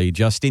early,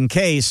 just in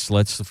case.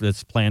 Let's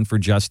plan for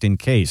just in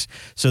case.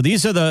 So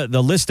these are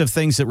the list of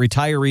things that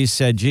retirees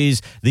said,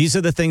 geez, these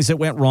are the things that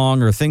went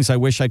wrong or things I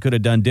wish I could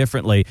have done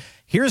differently.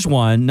 Here's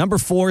one. Number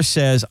 4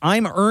 says,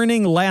 I'm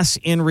earning less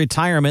in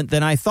retirement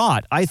than I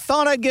thought. I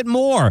thought I'd get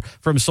more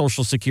from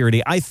Social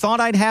Security. I thought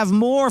I'd have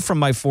more from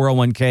my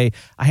 401k.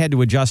 I had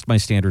to adjust my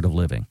standard of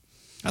living.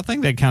 I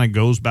think that kind of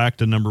goes back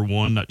to number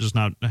 1,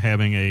 not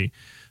having a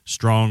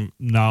strong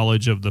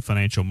knowledge of the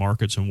financial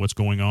markets and what's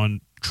going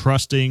on,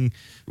 trusting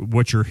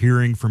what you're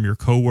hearing from your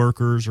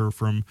coworkers or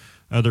from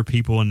other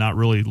people and not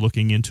really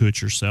looking into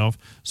it yourself.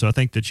 So I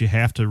think that you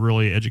have to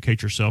really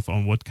educate yourself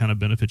on what kind of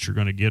benefits you're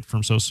going to get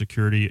from Social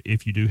Security.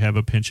 If you do have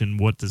a pension,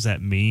 what does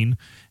that mean?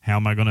 How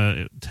am I going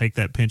to take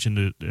that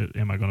pension?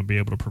 Am I going to be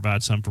able to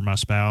provide some for my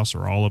spouse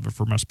or all of it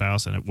for my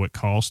spouse, and at what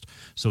cost?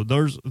 So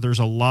there's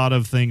a lot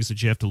of things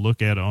that you have to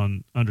look at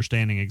on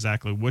understanding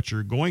exactly what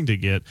you're going to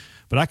get.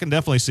 But I can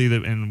definitely see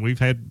that, and we've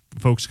had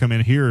folks come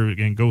in here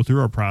and go through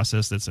our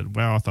process that said,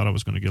 wow, I thought I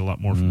was going to get a lot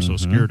more from Social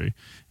Security,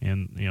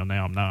 and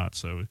now I'm not.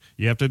 So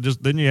you have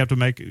to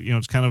make,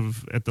 it's kind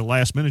of at the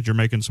last minute you're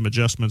making some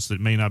adjustments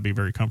that may not be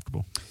very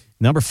comfortable.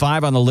 Number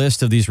 5 on the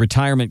list of these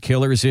retirement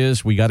killers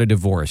is we got a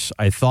divorce.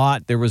 I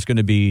thought there was going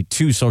to be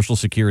 2 Social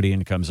Security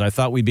incomes. I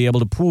thought we'd be able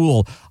to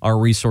pool our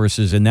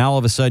resources, and now all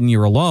of a sudden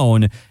you're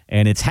alone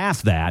and it's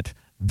half that.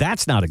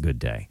 That's not a good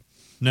day.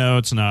 No,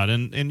 it's not.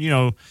 And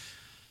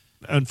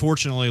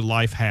unfortunately,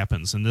 life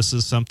happens, and this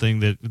is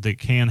something that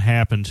can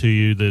happen to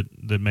you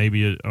that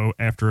maybe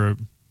after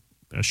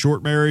a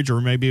short marriage, or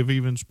maybe if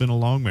even it's been a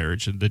long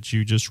marriage, and that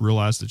you just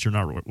realize that you're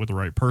not with the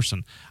right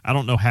person. I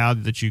don't know how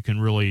that you can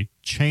really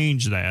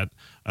change that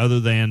other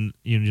than,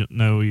 you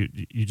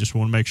just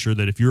want to make sure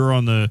that if you're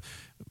on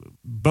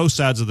both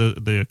sides of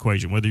the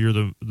equation, whether you're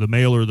the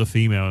male or the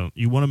female,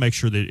 you want to make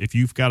sure that if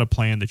you've got a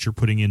plan that you're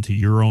putting into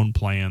your own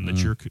plan,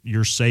 that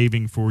you're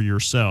saving for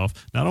yourself,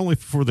 not only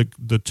for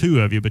the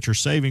two of you, but you're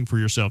saving for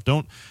yourself.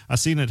 I've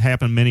seen it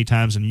happen many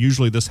times, and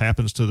usually this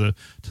happens to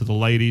the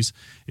ladies,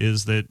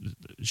 is that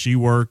she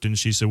worked and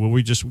she said, well,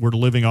 we're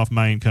living off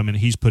my income, and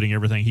he's putting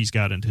everything he's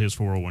got into his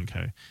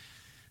 401k.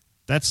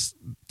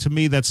 to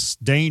me, that's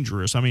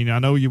dangerous. I mean, I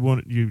know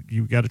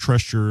you got to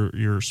trust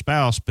your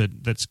spouse, but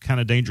that's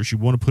kind of dangerous. You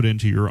want to put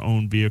into your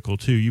own vehicle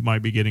too. You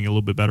might be getting a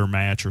little bit better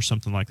match or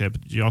something like that,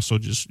 but you also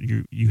just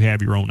you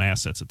have your own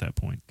assets at that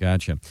point.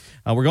 Gotcha.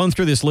 We're going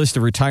through this list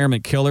of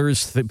retirement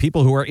killers. The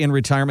people who are in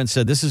retirement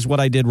said, this is what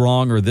I did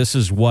wrong, or this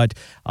is what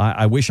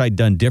I wish I'd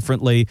done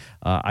differently.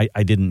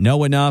 I didn't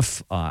know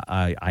enough.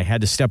 I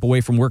had to step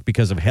away from work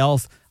because of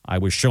health. I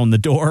was shown the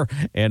door,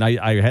 and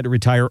I had to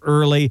retire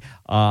early.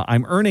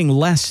 I'm earning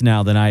less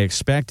now than I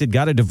expected.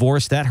 Got a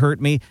divorce. That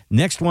hurt me.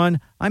 Next one,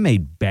 I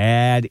made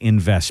bad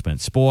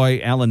investments. Boy,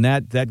 Alan,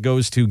 that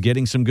goes to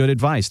getting some good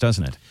advice,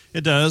 doesn't it?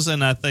 It does,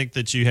 and I think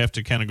that you have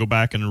to kind of go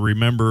back and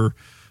remember,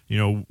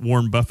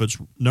 Warren Buffett's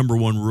number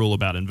one rule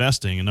about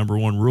investing, and number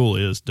one rule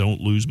is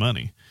don't lose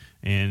money.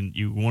 And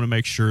you want to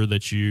make sure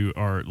that you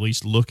are at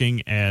least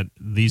looking at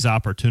these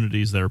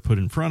opportunities that are put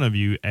in front of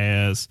you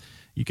as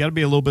you got to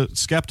be a little bit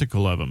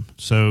skeptical of them.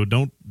 So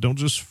don't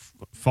just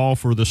fall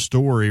for the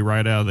story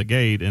right out of the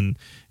gate. And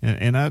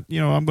I,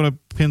 I'm going to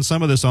pin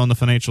some of this on the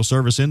financial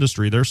service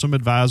industry. There's some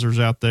advisors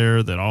out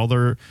there that all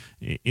they're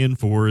in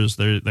for is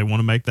they want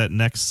to make that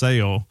next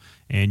sale,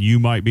 and you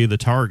might be the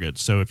target.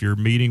 So if you're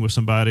meeting with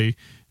somebody,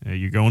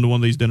 you're going to one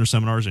of these dinner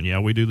seminars,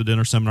 and we do the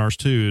dinner seminars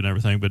too and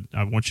everything, but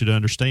I want you to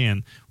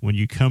understand when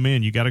you come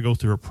in, you got to go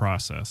through a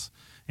process.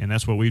 And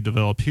that's what we've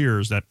developed here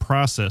is that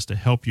process to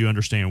help you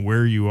understand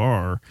where you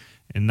are.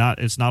 And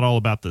it's not all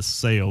about the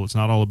sale. It's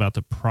not all about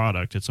the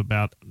product. It's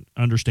about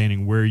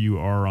understanding where you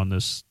are on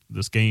this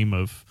game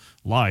of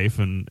life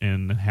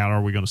and how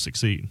are we going to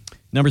succeed.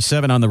 Number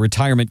 7 on the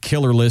retirement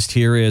killer list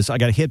here is I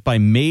got hit by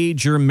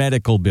major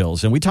medical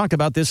bills. And we talked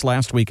about this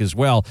last week as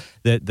well,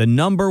 that the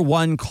number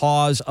one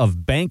cause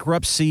of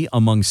bankruptcy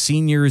among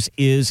seniors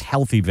is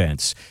health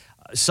events.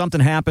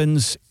 Something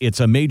happens, it's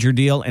a major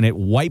deal, and it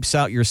wipes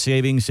out your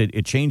savings.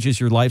 It changes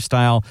your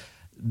lifestyle.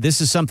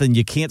 This is something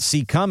you can't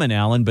see coming,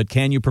 Alan, but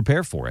can you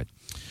prepare for it?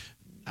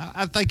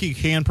 I think you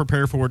can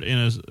prepare for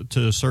it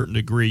to a certain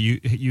degree.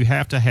 You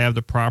have to have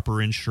the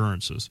proper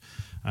insurances.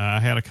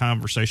 I had a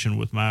conversation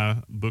with my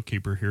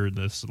bookkeeper here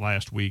this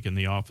last week in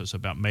the office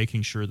about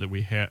making sure that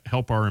we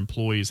help our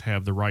employees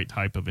have the right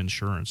type of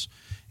insurance.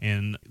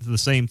 And the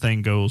same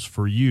thing goes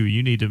for you.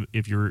 You need to,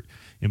 if your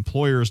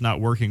employer is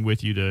not working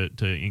with you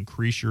to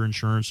increase your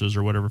insurances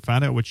or whatever,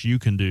 find out what you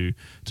can do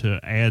to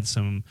add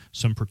some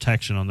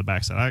protection on the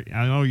backside.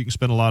 I know you can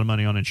spend a lot of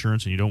money on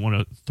insurance and you don't want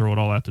to throw it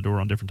all out the door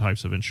on different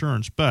types of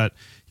insurance, but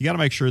you got to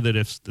make sure that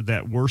if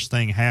that worst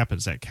thing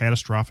happens, that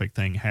catastrophic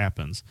thing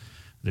happens,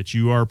 that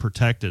you are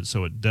protected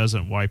so it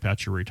doesn't wipe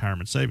out your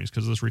retirement savings,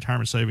 because this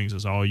retirement savings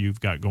is all you've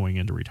got going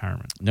into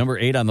retirement. Number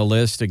 8 on the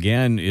list,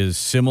 again, is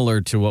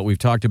similar to what we've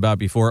talked about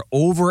before,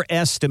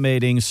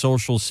 overestimating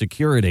Social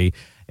Security.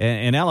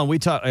 And Alan, we're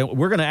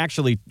going to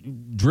actually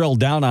drill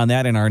down on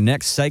that in our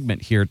next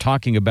segment here,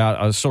 talking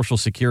about a Social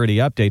Security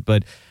update,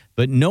 but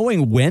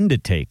knowing when to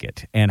take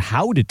it and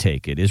how to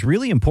take it is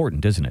really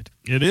important, isn't it?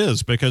 It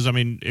is, because, I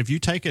mean, if you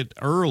take it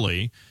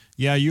early,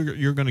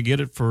 you're going to get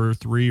it for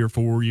 3 or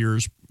 4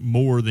 years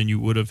more than you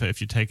would have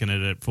if you'd taken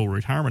it at full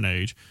retirement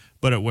age.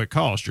 But at what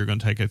cost? You're going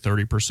to take a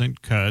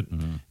 30% cut,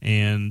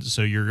 and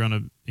so you're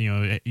going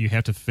to, you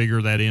have to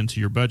figure that into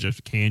your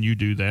budget. Can you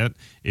do that?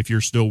 If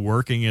you're still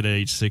working at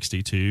age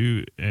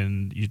 62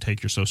 and you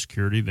take your Social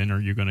Security, then are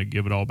you going to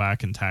give it all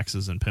back in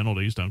taxes and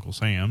penalties to Uncle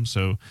Sam?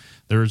 So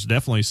there's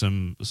definitely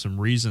some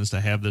reasons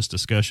to have this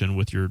discussion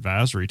with your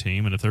advisory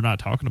team, and if they're not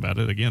talking about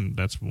it, again,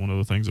 that's one of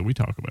the things that we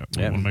talk about.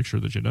 We want to make sure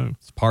that you know.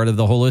 It's part of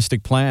the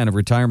holistic plan of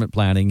retirement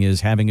planning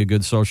is having a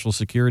good Social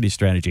Security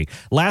strategy.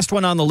 Last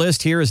one on the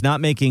list here is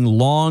not making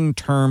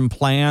long-term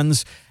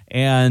plans.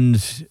 And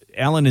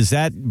Alan, is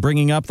that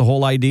bringing up the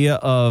whole idea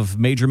of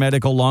major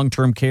medical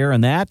long-term care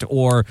and that,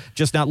 or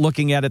just not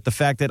looking at it the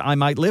fact that I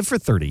might live for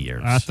 30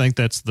 years? I think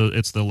it's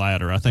the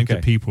latter. I think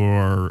that people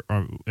are,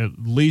 at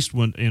least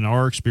when in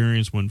our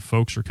experience, when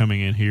folks are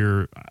coming in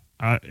here,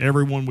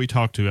 everyone we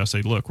talk to, I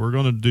say, look, we're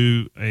going to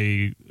do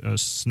a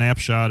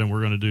snapshot and we're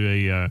going to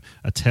do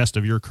a test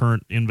of your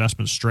current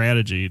investment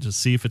strategy to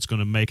see if it's going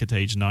to make it to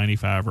age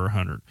 95 or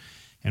 100.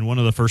 And one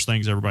of the first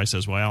things everybody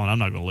says, well, Alan, I'm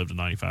not going to live to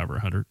 95 or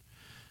 100.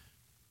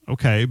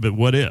 Okay, but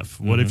what if?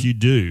 What if you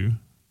do?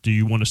 Do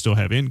you want to still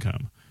have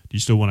income? Do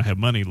you still want to have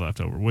money left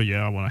over? Well,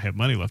 yeah, I want to have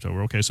money left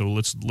over. Okay, so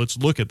let's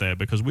look at that,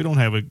 because we don't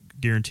have a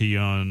guarantee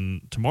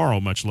on tomorrow,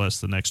 much less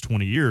the next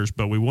 20 years,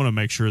 but we want to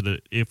make sure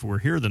that if we're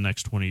here the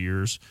next 20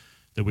 years,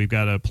 that we've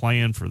got a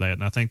plan for that.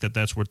 And I think that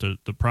that's what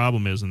the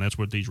problem is, and that's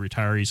what these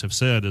retirees have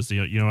said is,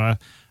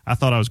 I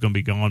thought I was going to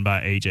be gone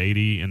by age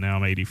 80, and now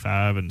I'm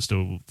 85 and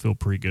still feel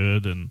pretty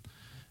good, and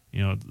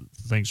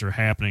things are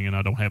happening and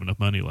I don't have enough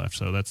money left.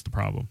 So that's the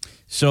problem.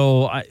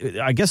 So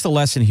I guess the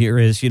lesson here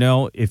is,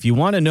 if you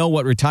want to know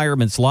what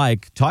retirement's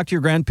like, talk to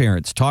your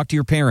grandparents, talk to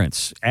your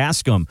parents,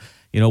 ask them,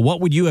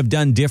 what would you have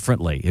done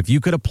differently? If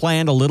you could have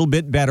planned a little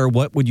bit better,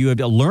 what would you have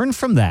learned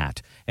from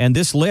that? And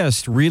this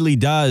list really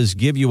does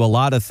give you a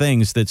lot of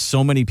things that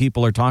so many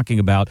people are talking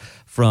about,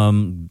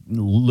 from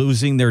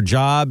losing their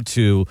job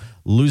to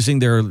losing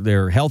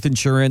their health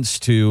insurance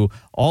to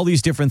all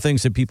these different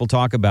things that people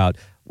talk about.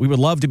 We would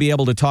love to be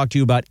able to talk to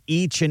you about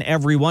each and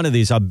every one of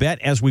these. I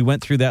bet as we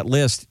went through that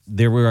list,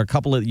 there were a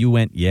couple that you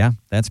went, yeah,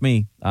 that's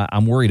me.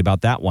 I'm worried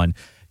about that one.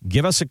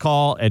 Give us a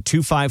call at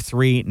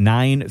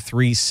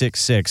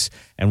 253-9366,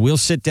 and we'll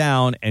sit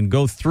down and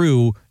go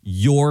through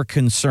your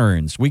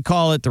concerns. We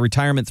call it the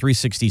Retirement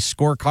 360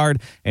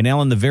 Scorecard. And,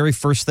 Alan, the very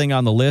first thing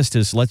on the list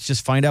is let's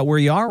just find out where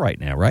you are right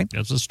now, right?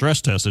 It's a stress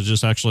test. It's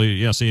just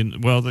actually, that's the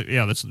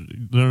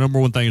number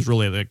one thing is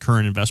really that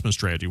current investment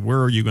strategy.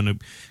 Where are you going to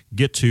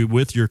get to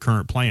with your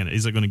current plan?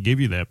 Is it going to give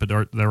you that? But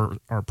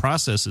our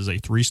process is a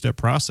 3-step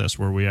process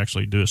where we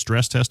actually do a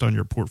stress test on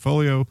your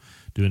portfolio,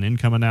 do an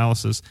income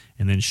analysis,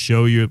 and then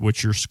show you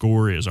what your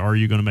score is. Are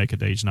you going to make it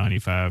to age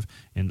 95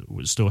 and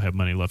still have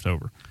money left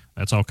over?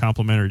 That's all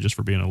complimentary just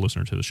for being a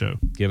listener to the show.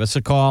 Give us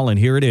a call, and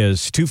here it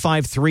is,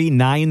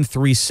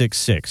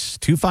 253-9366.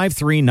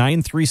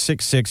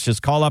 253-9366.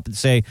 Just call up and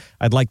say,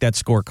 I'd like that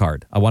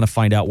scorecard. I want to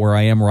find out where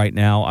I am right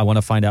now. I want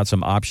to find out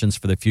some options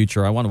for the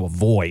future. I want to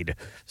avoid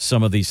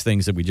some of these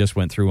things that we just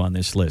went through on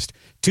this list.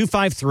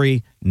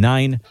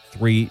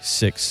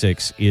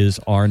 253-9366 is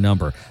our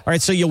number. All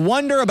right, so you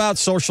wonder about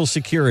Social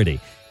Security.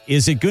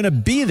 Is it going to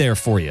be there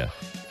for you?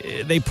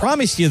 They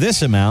promised you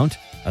this amount.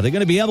 Are they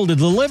going to be able to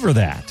deliver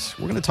that?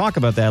 We're going to talk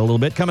about that a little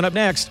bit coming up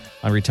next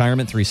on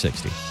Retirement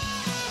 360.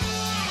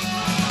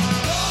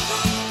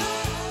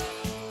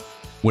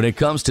 When it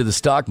comes to the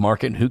stock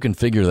market, who can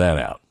figure that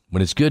out?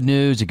 When it's good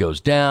news, it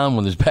goes down.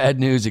 When there's bad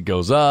news, it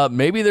goes up.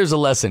 Maybe there's a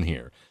lesson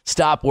here.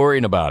 Stop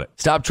worrying about it.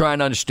 Stop trying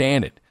to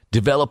understand it.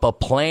 Develop a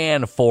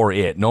plan for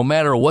it. No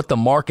matter what the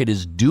market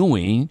is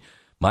doing,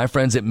 my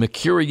friends at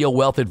Mercurio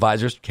Wealth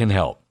Advisors can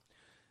help.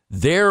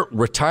 Their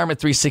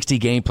Retirement 360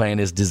 game plan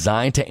is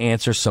designed to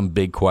answer some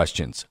big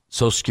questions.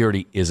 Social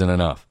Security isn't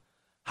enough.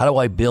 How do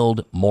I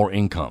build more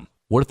income?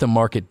 What if the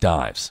market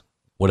dives?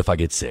 What if I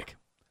get sick?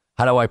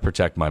 How do I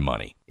protect my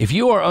money? If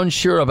you are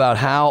unsure about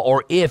how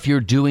or if you're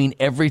doing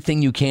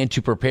everything you can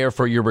to prepare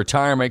for your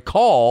retirement,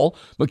 call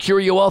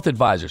Mercurio Wealth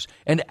Advisors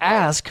and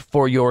ask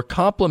for your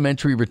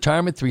complimentary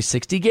Retirement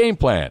 360 game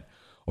plan.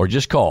 Or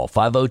just call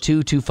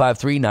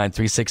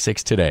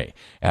 502-253-9366 today.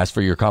 Ask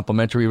for your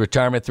complimentary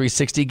Retirement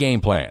 360 game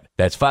plan.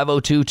 That's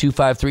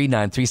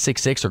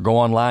 502-253-9366 or go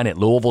online at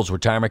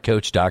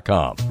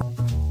Louisville'sRetirementCoach.com.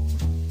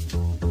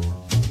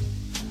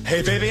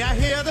 Hey, baby, I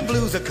hear the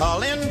blues are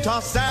calling.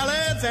 Tossed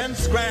salads and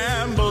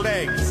scrambled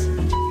eggs.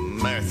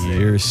 Mercy.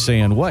 You're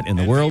saying, what in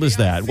the world is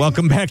that?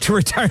 Welcome back to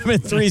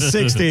Retirement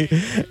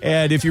 360.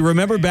 And if you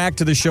remember back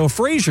to the show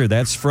Frasier,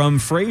 that's from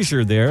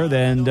Frasier there.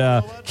 And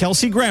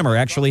Kelsey Grammer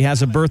actually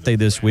has a birthday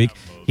this week.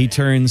 He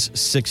turns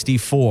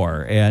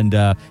 64. And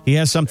he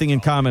has something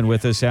in common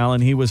with us,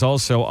 Alan. He was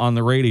also on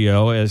the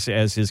radio as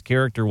his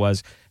character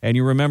was. And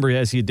you remember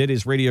as he did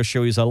his radio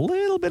show, he's a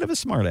little bit of a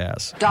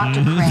smartass.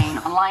 Dr. Crane,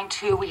 on line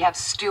 2, we have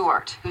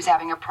Stuart, who's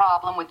having a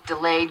problem with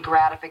delayed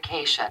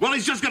gratification. Well,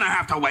 he's just going to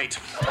have to wait.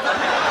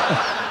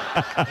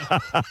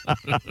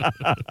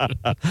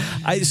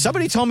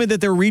 Somebody told me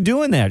that they're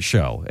redoing that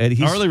show. And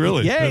are they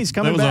really? Yeah, he's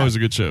coming back. That was always a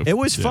good show. It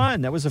was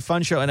fun. That was a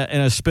fun show. And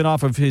a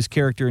spinoff of his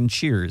character in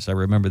Cheers. I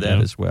remember that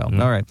as well.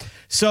 Yeah. All right.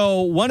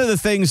 So one of the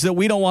things that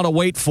we don't want to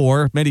wait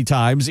for many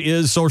times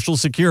is Social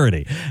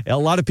Security. A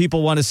lot of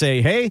people want to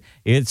say, hey,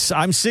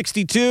 I'm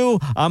 62.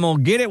 I'm going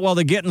to get it while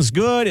the getting's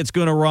good. It's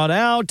going to run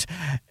out.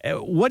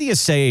 What do you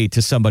say to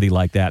somebody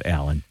like that,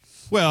 Alan?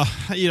 Well,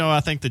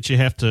 I think that you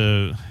have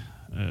to,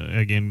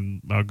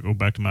 again, I'll go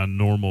back to my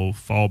normal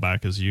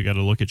fallback is you got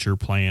to look at your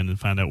plan and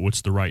find out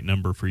what's the right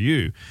number for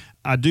you.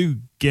 I do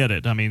get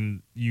it. I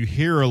mean, you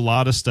hear a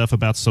lot of stuff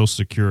about Social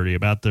Security,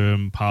 about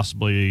them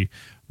possibly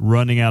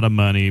running out of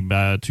money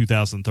by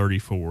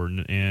 2034.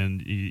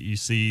 And you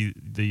see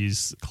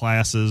these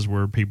classes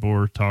where people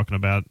are talking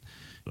about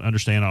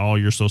understand all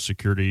your Social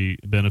Security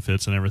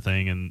benefits and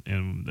everything,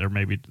 and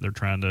they're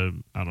trying to,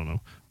 I don't know,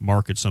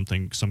 market some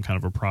kind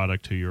of a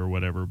product to you or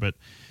whatever. But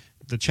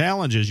the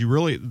challenge is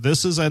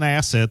this is an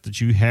asset that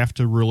you have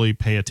to really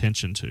pay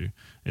attention to.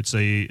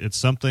 It's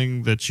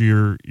something that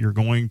you're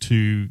going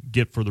to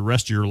get for the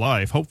rest of your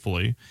life,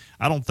 hopefully.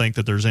 I don't think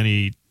that there's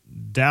any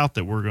doubt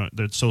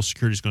that Social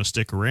Security is going to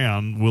stick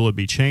around. Will it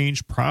be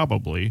changed?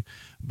 Probably,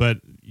 but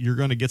you're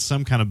going to get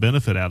some kind of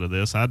benefit out of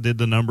this. I did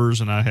the numbers,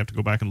 and I have to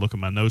go back and look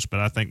at my notes, but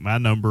I think my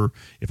number,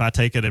 if I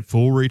take it at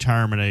full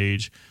retirement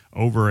age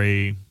over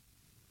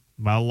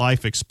my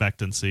life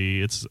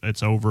expectancy, it's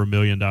over $1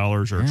 million,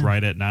 or it's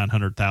right at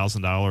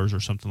 $900,000 or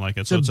something like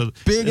that. So it's a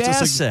big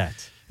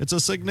asset. It's a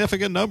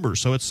significant number.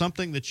 So it's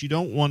something that you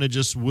don't want to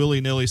just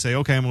willy-nilly say,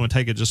 okay, I'm going to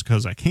take it just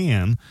because I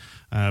can,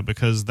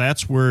 because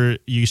that's where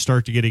you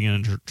start to getting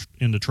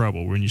into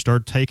trouble, when you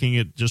start taking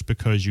it just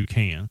because you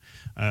can.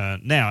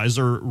 Now, is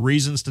there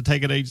reasons to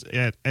take it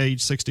at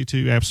age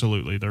 62?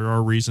 Absolutely. There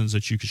are reasons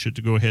that you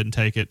should go ahead and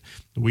take it.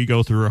 We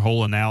go through a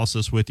whole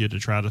analysis with you to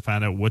try to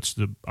find out what's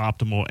the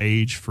optimal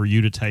age for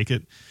you to take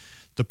it.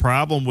 The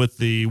problem with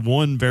the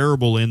one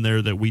variable in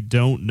there that we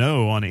don't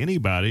know on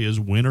anybody is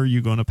when are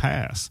you going to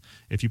pass?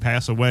 If you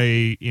pass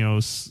away,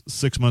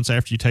 6 months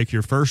after you take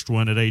your first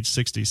one at age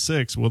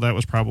 66, well, that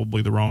was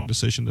probably the wrong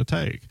decision to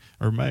take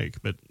or make.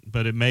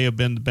 But it may have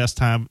been the best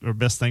time or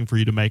best thing for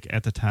you to make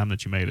at the time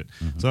that you made it.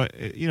 Mm-hmm. So,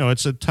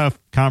 it's a tough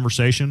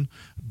conversation.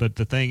 But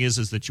the thing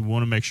is that you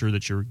want to make sure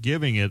that you're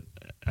giving it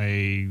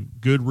a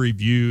good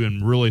review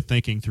and really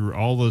thinking through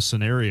all those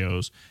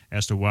scenarios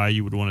as to why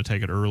you would want to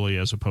take it early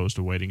as opposed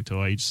to waiting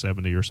until age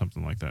 70 or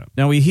something like that.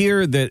 Now, we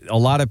hear that a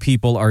lot of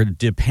people are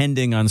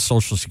depending on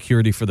Social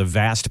Security for the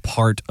vast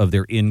part of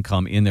their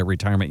income in their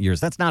retirement years.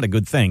 That's not a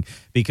good thing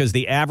because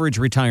the average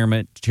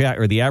retirement check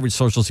or the average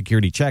Social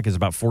Security check is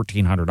about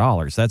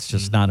 $1,400. That's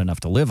just not enough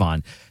to live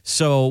on.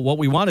 So what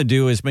we want to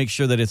do is make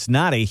sure that it's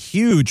not a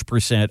huge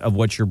percent of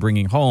what you're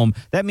bringing home.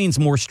 That means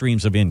more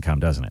streams of income,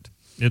 doesn't it?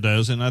 It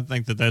does, and I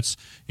think that's,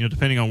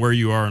 depending on where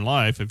you are in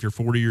life, if you're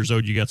 40 years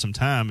old, you got some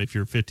time. If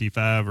you're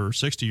 55 or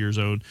 60 years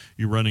old,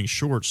 you're running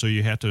short, so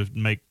you have to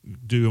make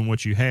do on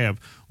what you have.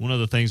 One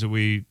of the things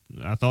that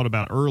I thought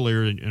about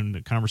earlier in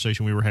the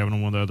conversation we were having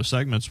on one of the other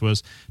segments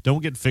was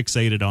don't get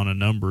fixated on a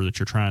number that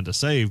you're trying to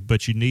save,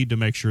 but you need to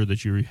make sure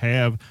that you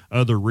have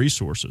other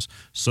resources.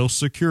 Social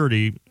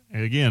Security,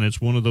 again,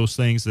 it's one of those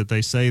things that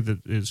they say that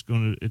it's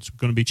going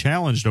to be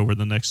challenged over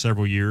the next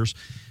several years.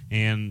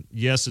 And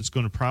yes, it's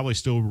going to probably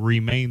still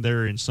remain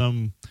there in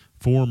some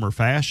form or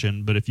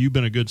fashion, but if you've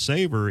been a good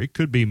saver, it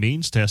could be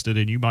means tested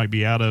and you might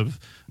be out of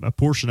a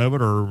portion of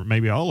it or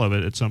maybe all of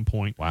it at some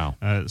point. Wow.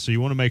 So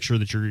you want to make sure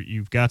that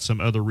you've got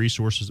some other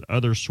resources,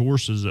 other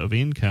sources of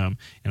income.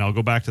 And I'll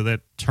go back to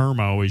that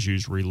term I always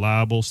use,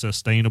 reliable,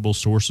 sustainable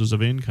sources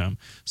of income,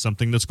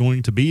 something that's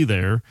going to be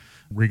there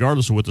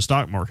regardless of what the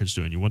stock market's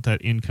doing. You want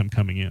that income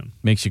coming in.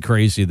 Makes you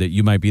crazy that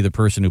you might be the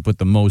person who put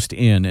the most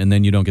in and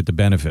then you don't get the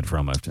benefit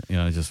from it.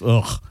 Just,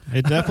 ugh.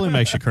 It definitely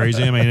makes you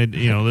crazy. I mean,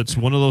 it's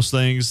one of those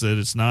things that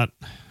it's not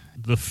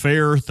the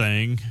fair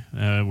thing.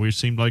 We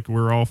seem like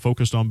we're all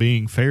focused on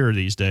being fair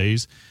these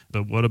days.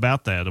 But what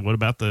about that? What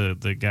about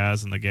the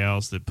guys and the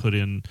gals that put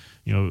in,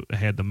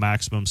 had the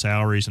maximum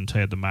salaries and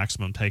had the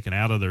maximum taken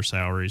out of their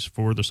salaries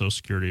for the Social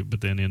Security,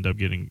 but then end up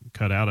getting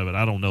cut out of it?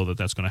 I don't know that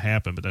that's going to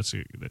happen, but that's,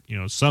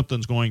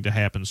 something's going to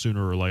happen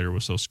sooner or later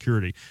with Social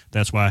Security.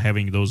 That's why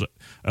having those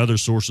other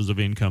sources of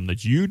income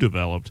that you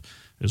developed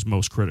is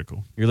most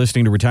critical. You're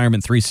listening to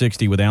Retirement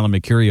 360 with Alan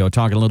Mercurio,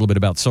 talking a little bit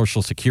about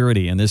Social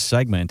Security in this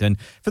segment. And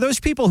for those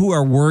people who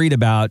are worried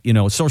about,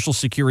 Social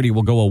Security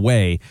will go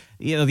away,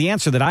 the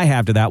answer that I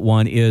have to that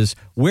one is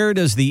where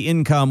does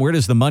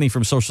the money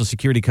from Social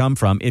Security come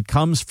from? It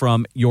comes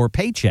from your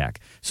paycheck.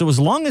 So as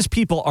long as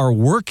people are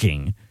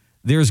working,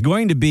 there's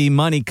going to be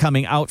money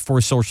coming out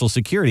for Social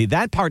Security.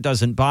 That part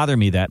doesn't bother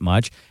me that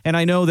much. And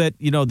I know that,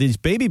 these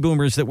baby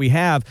boomers that we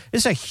have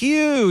is a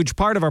huge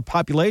part of our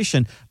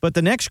population. But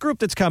the next group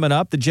that's coming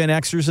up, the Gen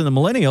Xers and the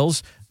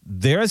Millennials,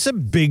 there's a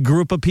big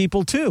group of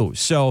people too.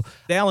 So,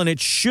 Alan, it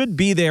should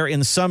be there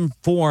in some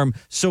form.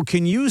 So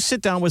can you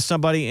sit down with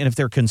somebody and if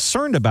they're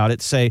concerned about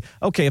it, say,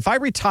 okay, if I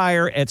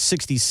retire at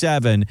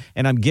 67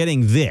 and I'm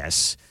getting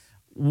this,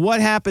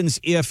 what happens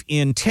if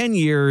in 10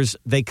 years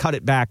they cut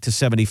it back to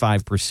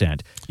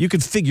 75%? You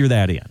could figure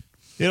that in.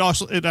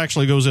 It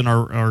actually goes in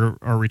our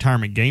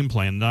retirement game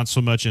plan, not so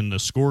much in the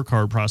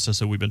scorecard process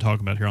that we've been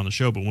talking about here on the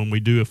show, but when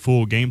we do a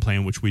full game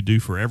plan, which we do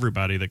for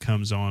everybody that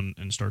comes on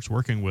and starts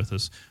working with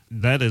us,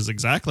 that is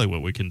exactly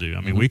what we can do.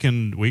 I mean, we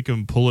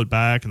can pull it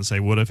back and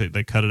say, what if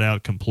they cut it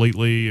out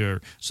completely?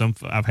 Or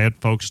I've had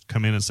folks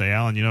come in and say,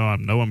 Alan, I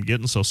know I'm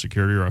getting Social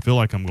Security, or I feel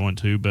like I'm going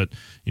to, but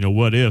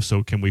what if?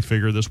 So can we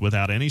figure this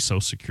without any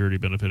Social Security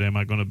benefit? Am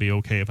I going to be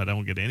okay if I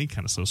don't get any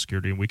kind of Social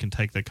Security? And we can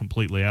take that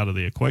completely out of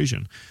the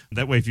equation.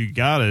 That way, if you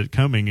got it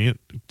coming in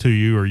to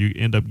you, or you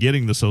end up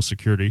getting the Social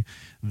Security,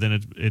 then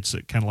it's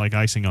kind of like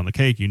icing on the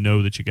cake. You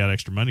know that you got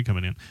extra money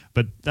coming in.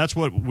 But that's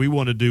what we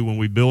want to do when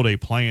we build a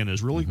plan,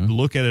 is really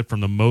look at it from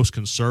the most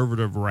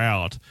conservative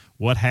route.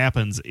 What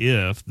happens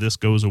if this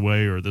goes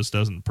away or this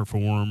doesn't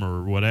perform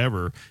or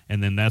whatever?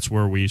 And then that's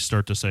where we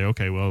start to say,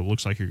 okay, well, it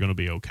looks like you're going to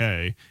be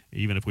okay.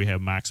 Even if we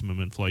have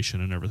maximum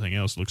inflation and everything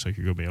else, it looks like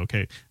you're going to be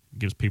okay. It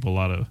gives people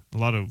a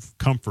lot of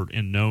comfort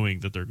in knowing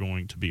that they're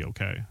going to be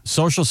okay.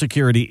 Social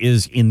Security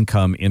is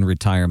income in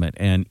retirement,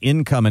 and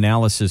income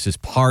analysis is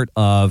part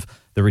of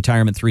the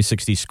Retirement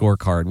 360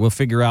 scorecard. We'll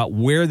figure out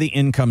where the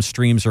income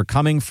streams are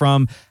coming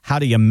from. How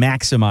do you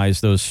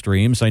maximize those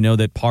streams? I know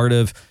that part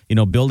of,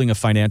 building a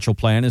financial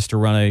plan is to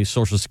run a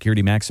Social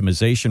Security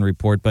maximization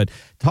report, but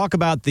talk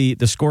about the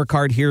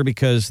scorecard here,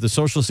 because the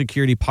Social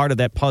Security part of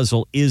that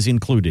puzzle is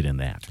included in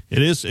that.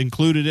 It is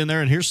included in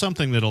there, and here's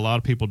something that a lot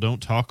of people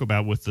don't talk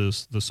about with the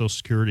Social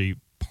Security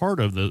part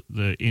of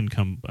the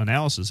income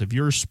analysis. If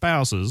your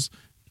spouses,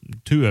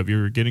 two of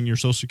you, are getting your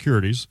Social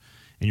Securities,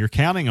 and you're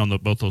counting on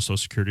both those Social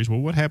Securities, well,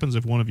 what happens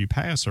if one of you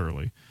pass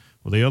early?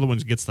 Well, the other one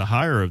gets the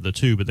higher of the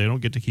two, but they don't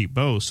get to keep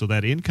both. So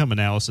that income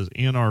analysis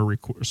in our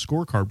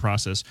scorecard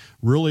process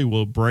really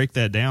will break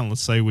that down.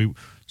 Let's say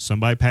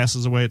somebody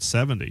passes away at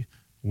 70.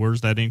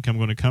 where's that income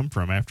going to come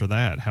from after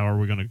that? How are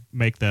we going to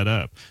make that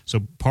up?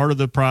 So part of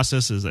the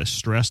process is a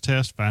stress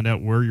test. Find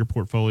out where your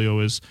portfolio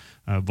is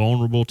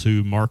vulnerable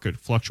to market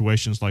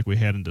fluctuations like we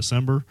had in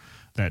December.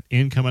 That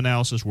income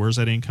analysis, where's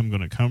that income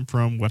going to come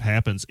from? What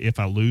happens if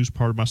I lose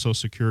part of my Social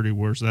Security?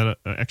 Where's that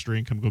extra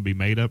income going to be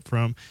made up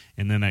from?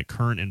 And then that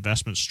current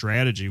investment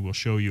strategy will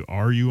show you,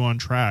 are you on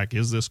track?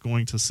 Is this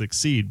going to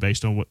succeed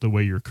based on the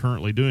way you're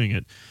currently doing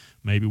it?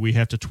 Maybe we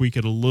have to tweak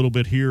it a little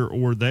bit here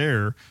or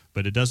there,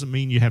 but it doesn't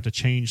mean you have to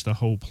change the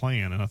whole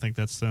plan. And I think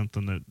that's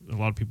something that a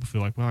lot of people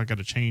feel like, well, I got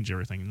to change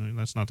everything. And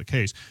that's not the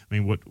case. I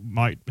mean, what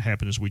might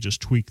happen is we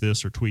just tweak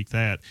this or tweak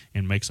that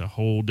and makes a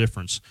whole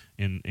difference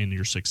in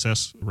your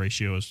success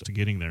ratios to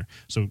getting there.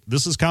 So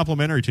this is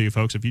complimentary to you,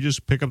 folks. If you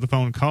just pick up the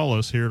phone and call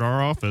us here at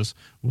our office,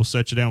 we'll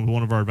set you down with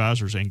one of our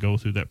advisors and go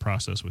through that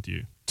process with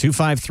you.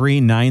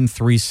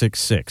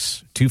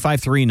 253-9366.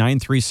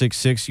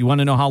 253-9366. You want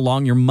to know how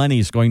long your money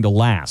is going to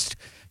last.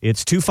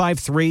 It's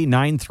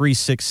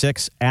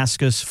 253-9366.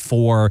 Ask us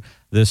for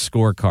this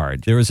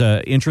scorecard. There was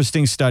an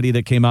interesting study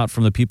that came out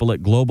from the people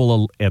at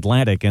Global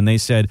Atlantic, and they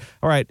said,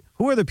 all right,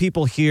 who are the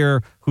people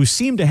here who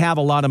seem to have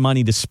a lot of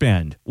money to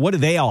spend? What do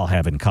they all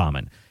have in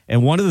common?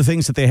 And one of the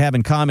things that they have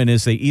in common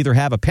is they either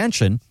have a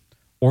pension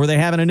or they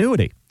have an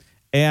annuity.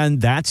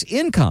 And that's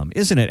income,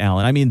 isn't it,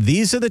 Alan? I mean,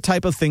 these are the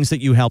type of things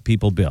that you help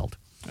people build.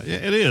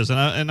 It is,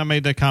 and I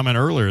made that comment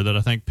earlier that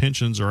I think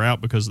pensions are out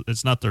because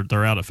it's not that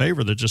they're out of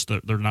favor;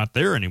 they're not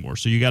there anymore.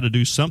 So you got to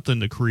do something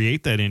to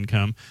create that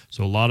income.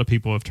 So a lot of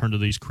people have turned to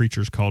these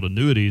creatures called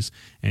annuities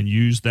and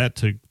use that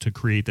to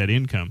create that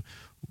income.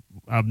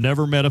 I've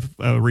never met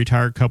a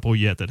retired couple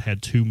yet that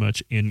had too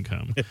much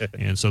income.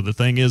 And so the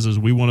thing is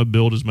we want to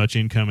build as much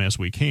income as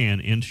we can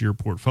into your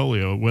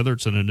portfolio, whether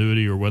it's an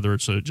annuity or whether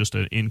it's just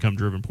an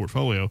income-driven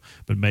portfolio,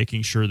 but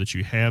making sure that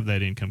you have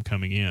that income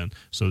coming in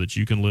so that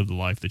you can live the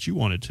life that you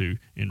wanted to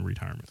in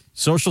retirement.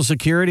 Social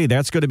Security,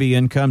 that's going to be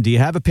income. Do you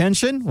have a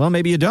pension? Well,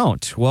 maybe you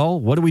don't. Well,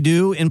 what do we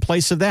do in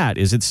place of that?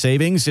 Is it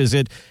savings? Is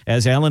it,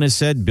 as Alan has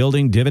said,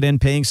 building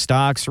dividend-paying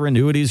stocks or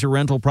annuities or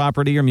rental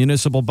property or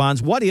municipal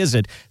bonds? What is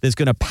it that's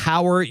going to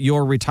power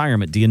your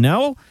retirement? Do you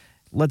know?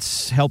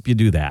 Let's help you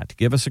do that.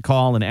 Give us a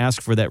call and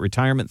ask for that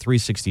Retirement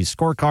 360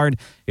 scorecard.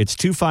 It's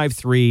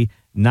 253-9366.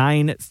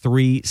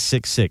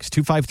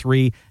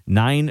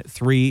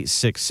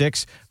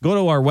 253-9366. Go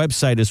to our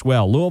website as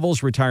well,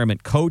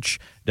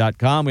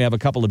 Louisville'sRetirementCoach.com. We have a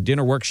couple of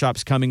dinner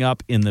workshops coming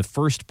up in the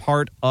first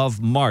part of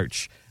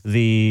March,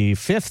 the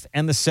 5th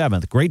and the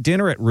 7th. Great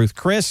dinner at Ruth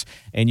Chris,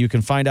 and you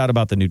can find out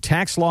about the new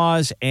tax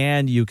laws,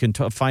 and you can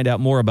find out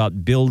more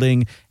about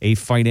building a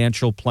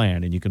financial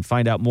plan, and you can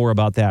find out more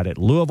about that at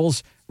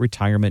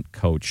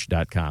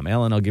Louisville'sRetirementCoach.com.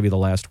 Alan, I'll give you the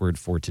last word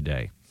for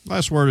today.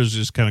 Last word is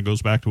just kind of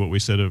goes back to what we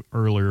said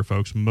earlier,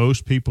 folks.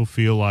 Most people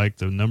feel like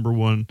the number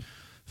one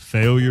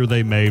failure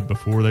they made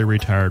before they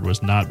retired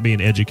was not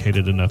being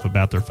educated enough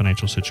about their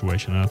financial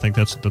situation. And I think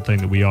that's the thing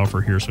that we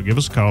offer here. So give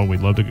us a call.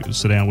 We'd love to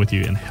sit down with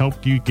you and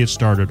help you get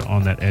started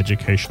on that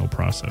educational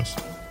process.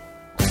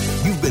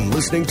 You've been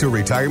listening to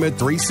Retirement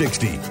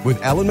 360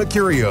 with Alan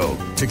Mercurio.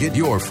 To get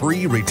your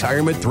free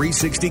Retirement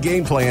 360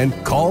 game plan,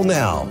 call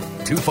now.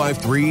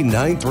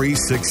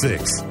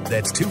 253-9366.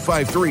 That's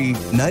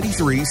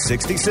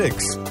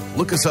 253-9366.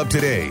 Look us up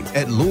today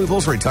at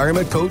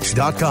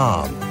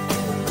Louisville'sRetirementCoach.com.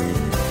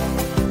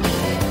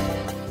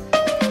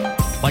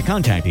 By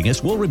contacting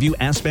us, we'll review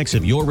aspects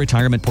of your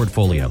retirement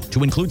portfolio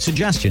to include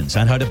suggestions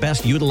on how to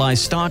best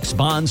utilize stocks,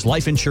 bonds,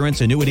 life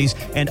insurance, annuities,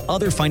 and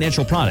other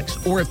financial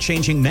products, or if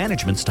changing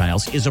management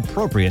styles is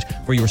appropriate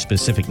for your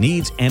specific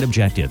needs and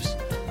objectives.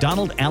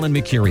 Donald Allen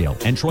Mercurio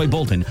and Troy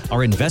Bolton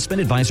are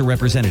investment advisor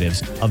representatives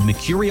of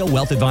Mercurio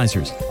Wealth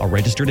Advisors, a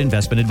registered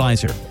investment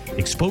advisor.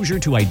 Exposure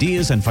to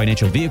ideas and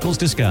financial vehicles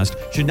discussed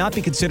should not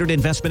be considered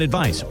investment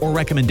advice or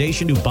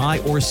recommendation to buy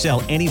or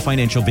sell any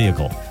financial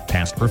vehicle.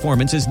 Past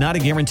performance is not a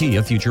guarantee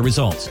of future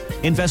results.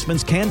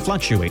 Investments can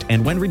fluctuate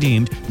and when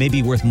redeemed may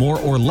be worth more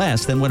or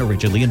less than when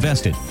originally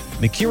invested.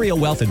 Mercurio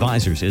Wealth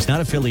Advisors is not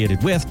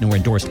affiliated with nor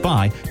endorsed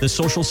by the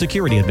Social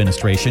Security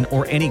Administration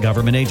or any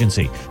government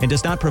agency and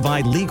does not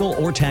provide legal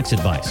or tax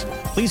advice.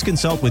 Please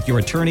consult with your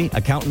attorney,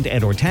 accountant,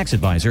 and/or tax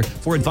advisor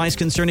for advice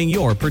concerning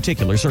your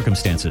particular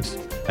circumstances.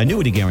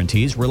 Annuity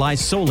guarantees rely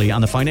solely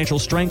on the financial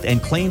strength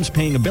and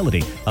claims-paying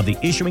ability of the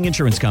issuing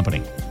insurance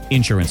company.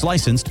 Insurance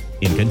licensed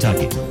in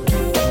Kentucky.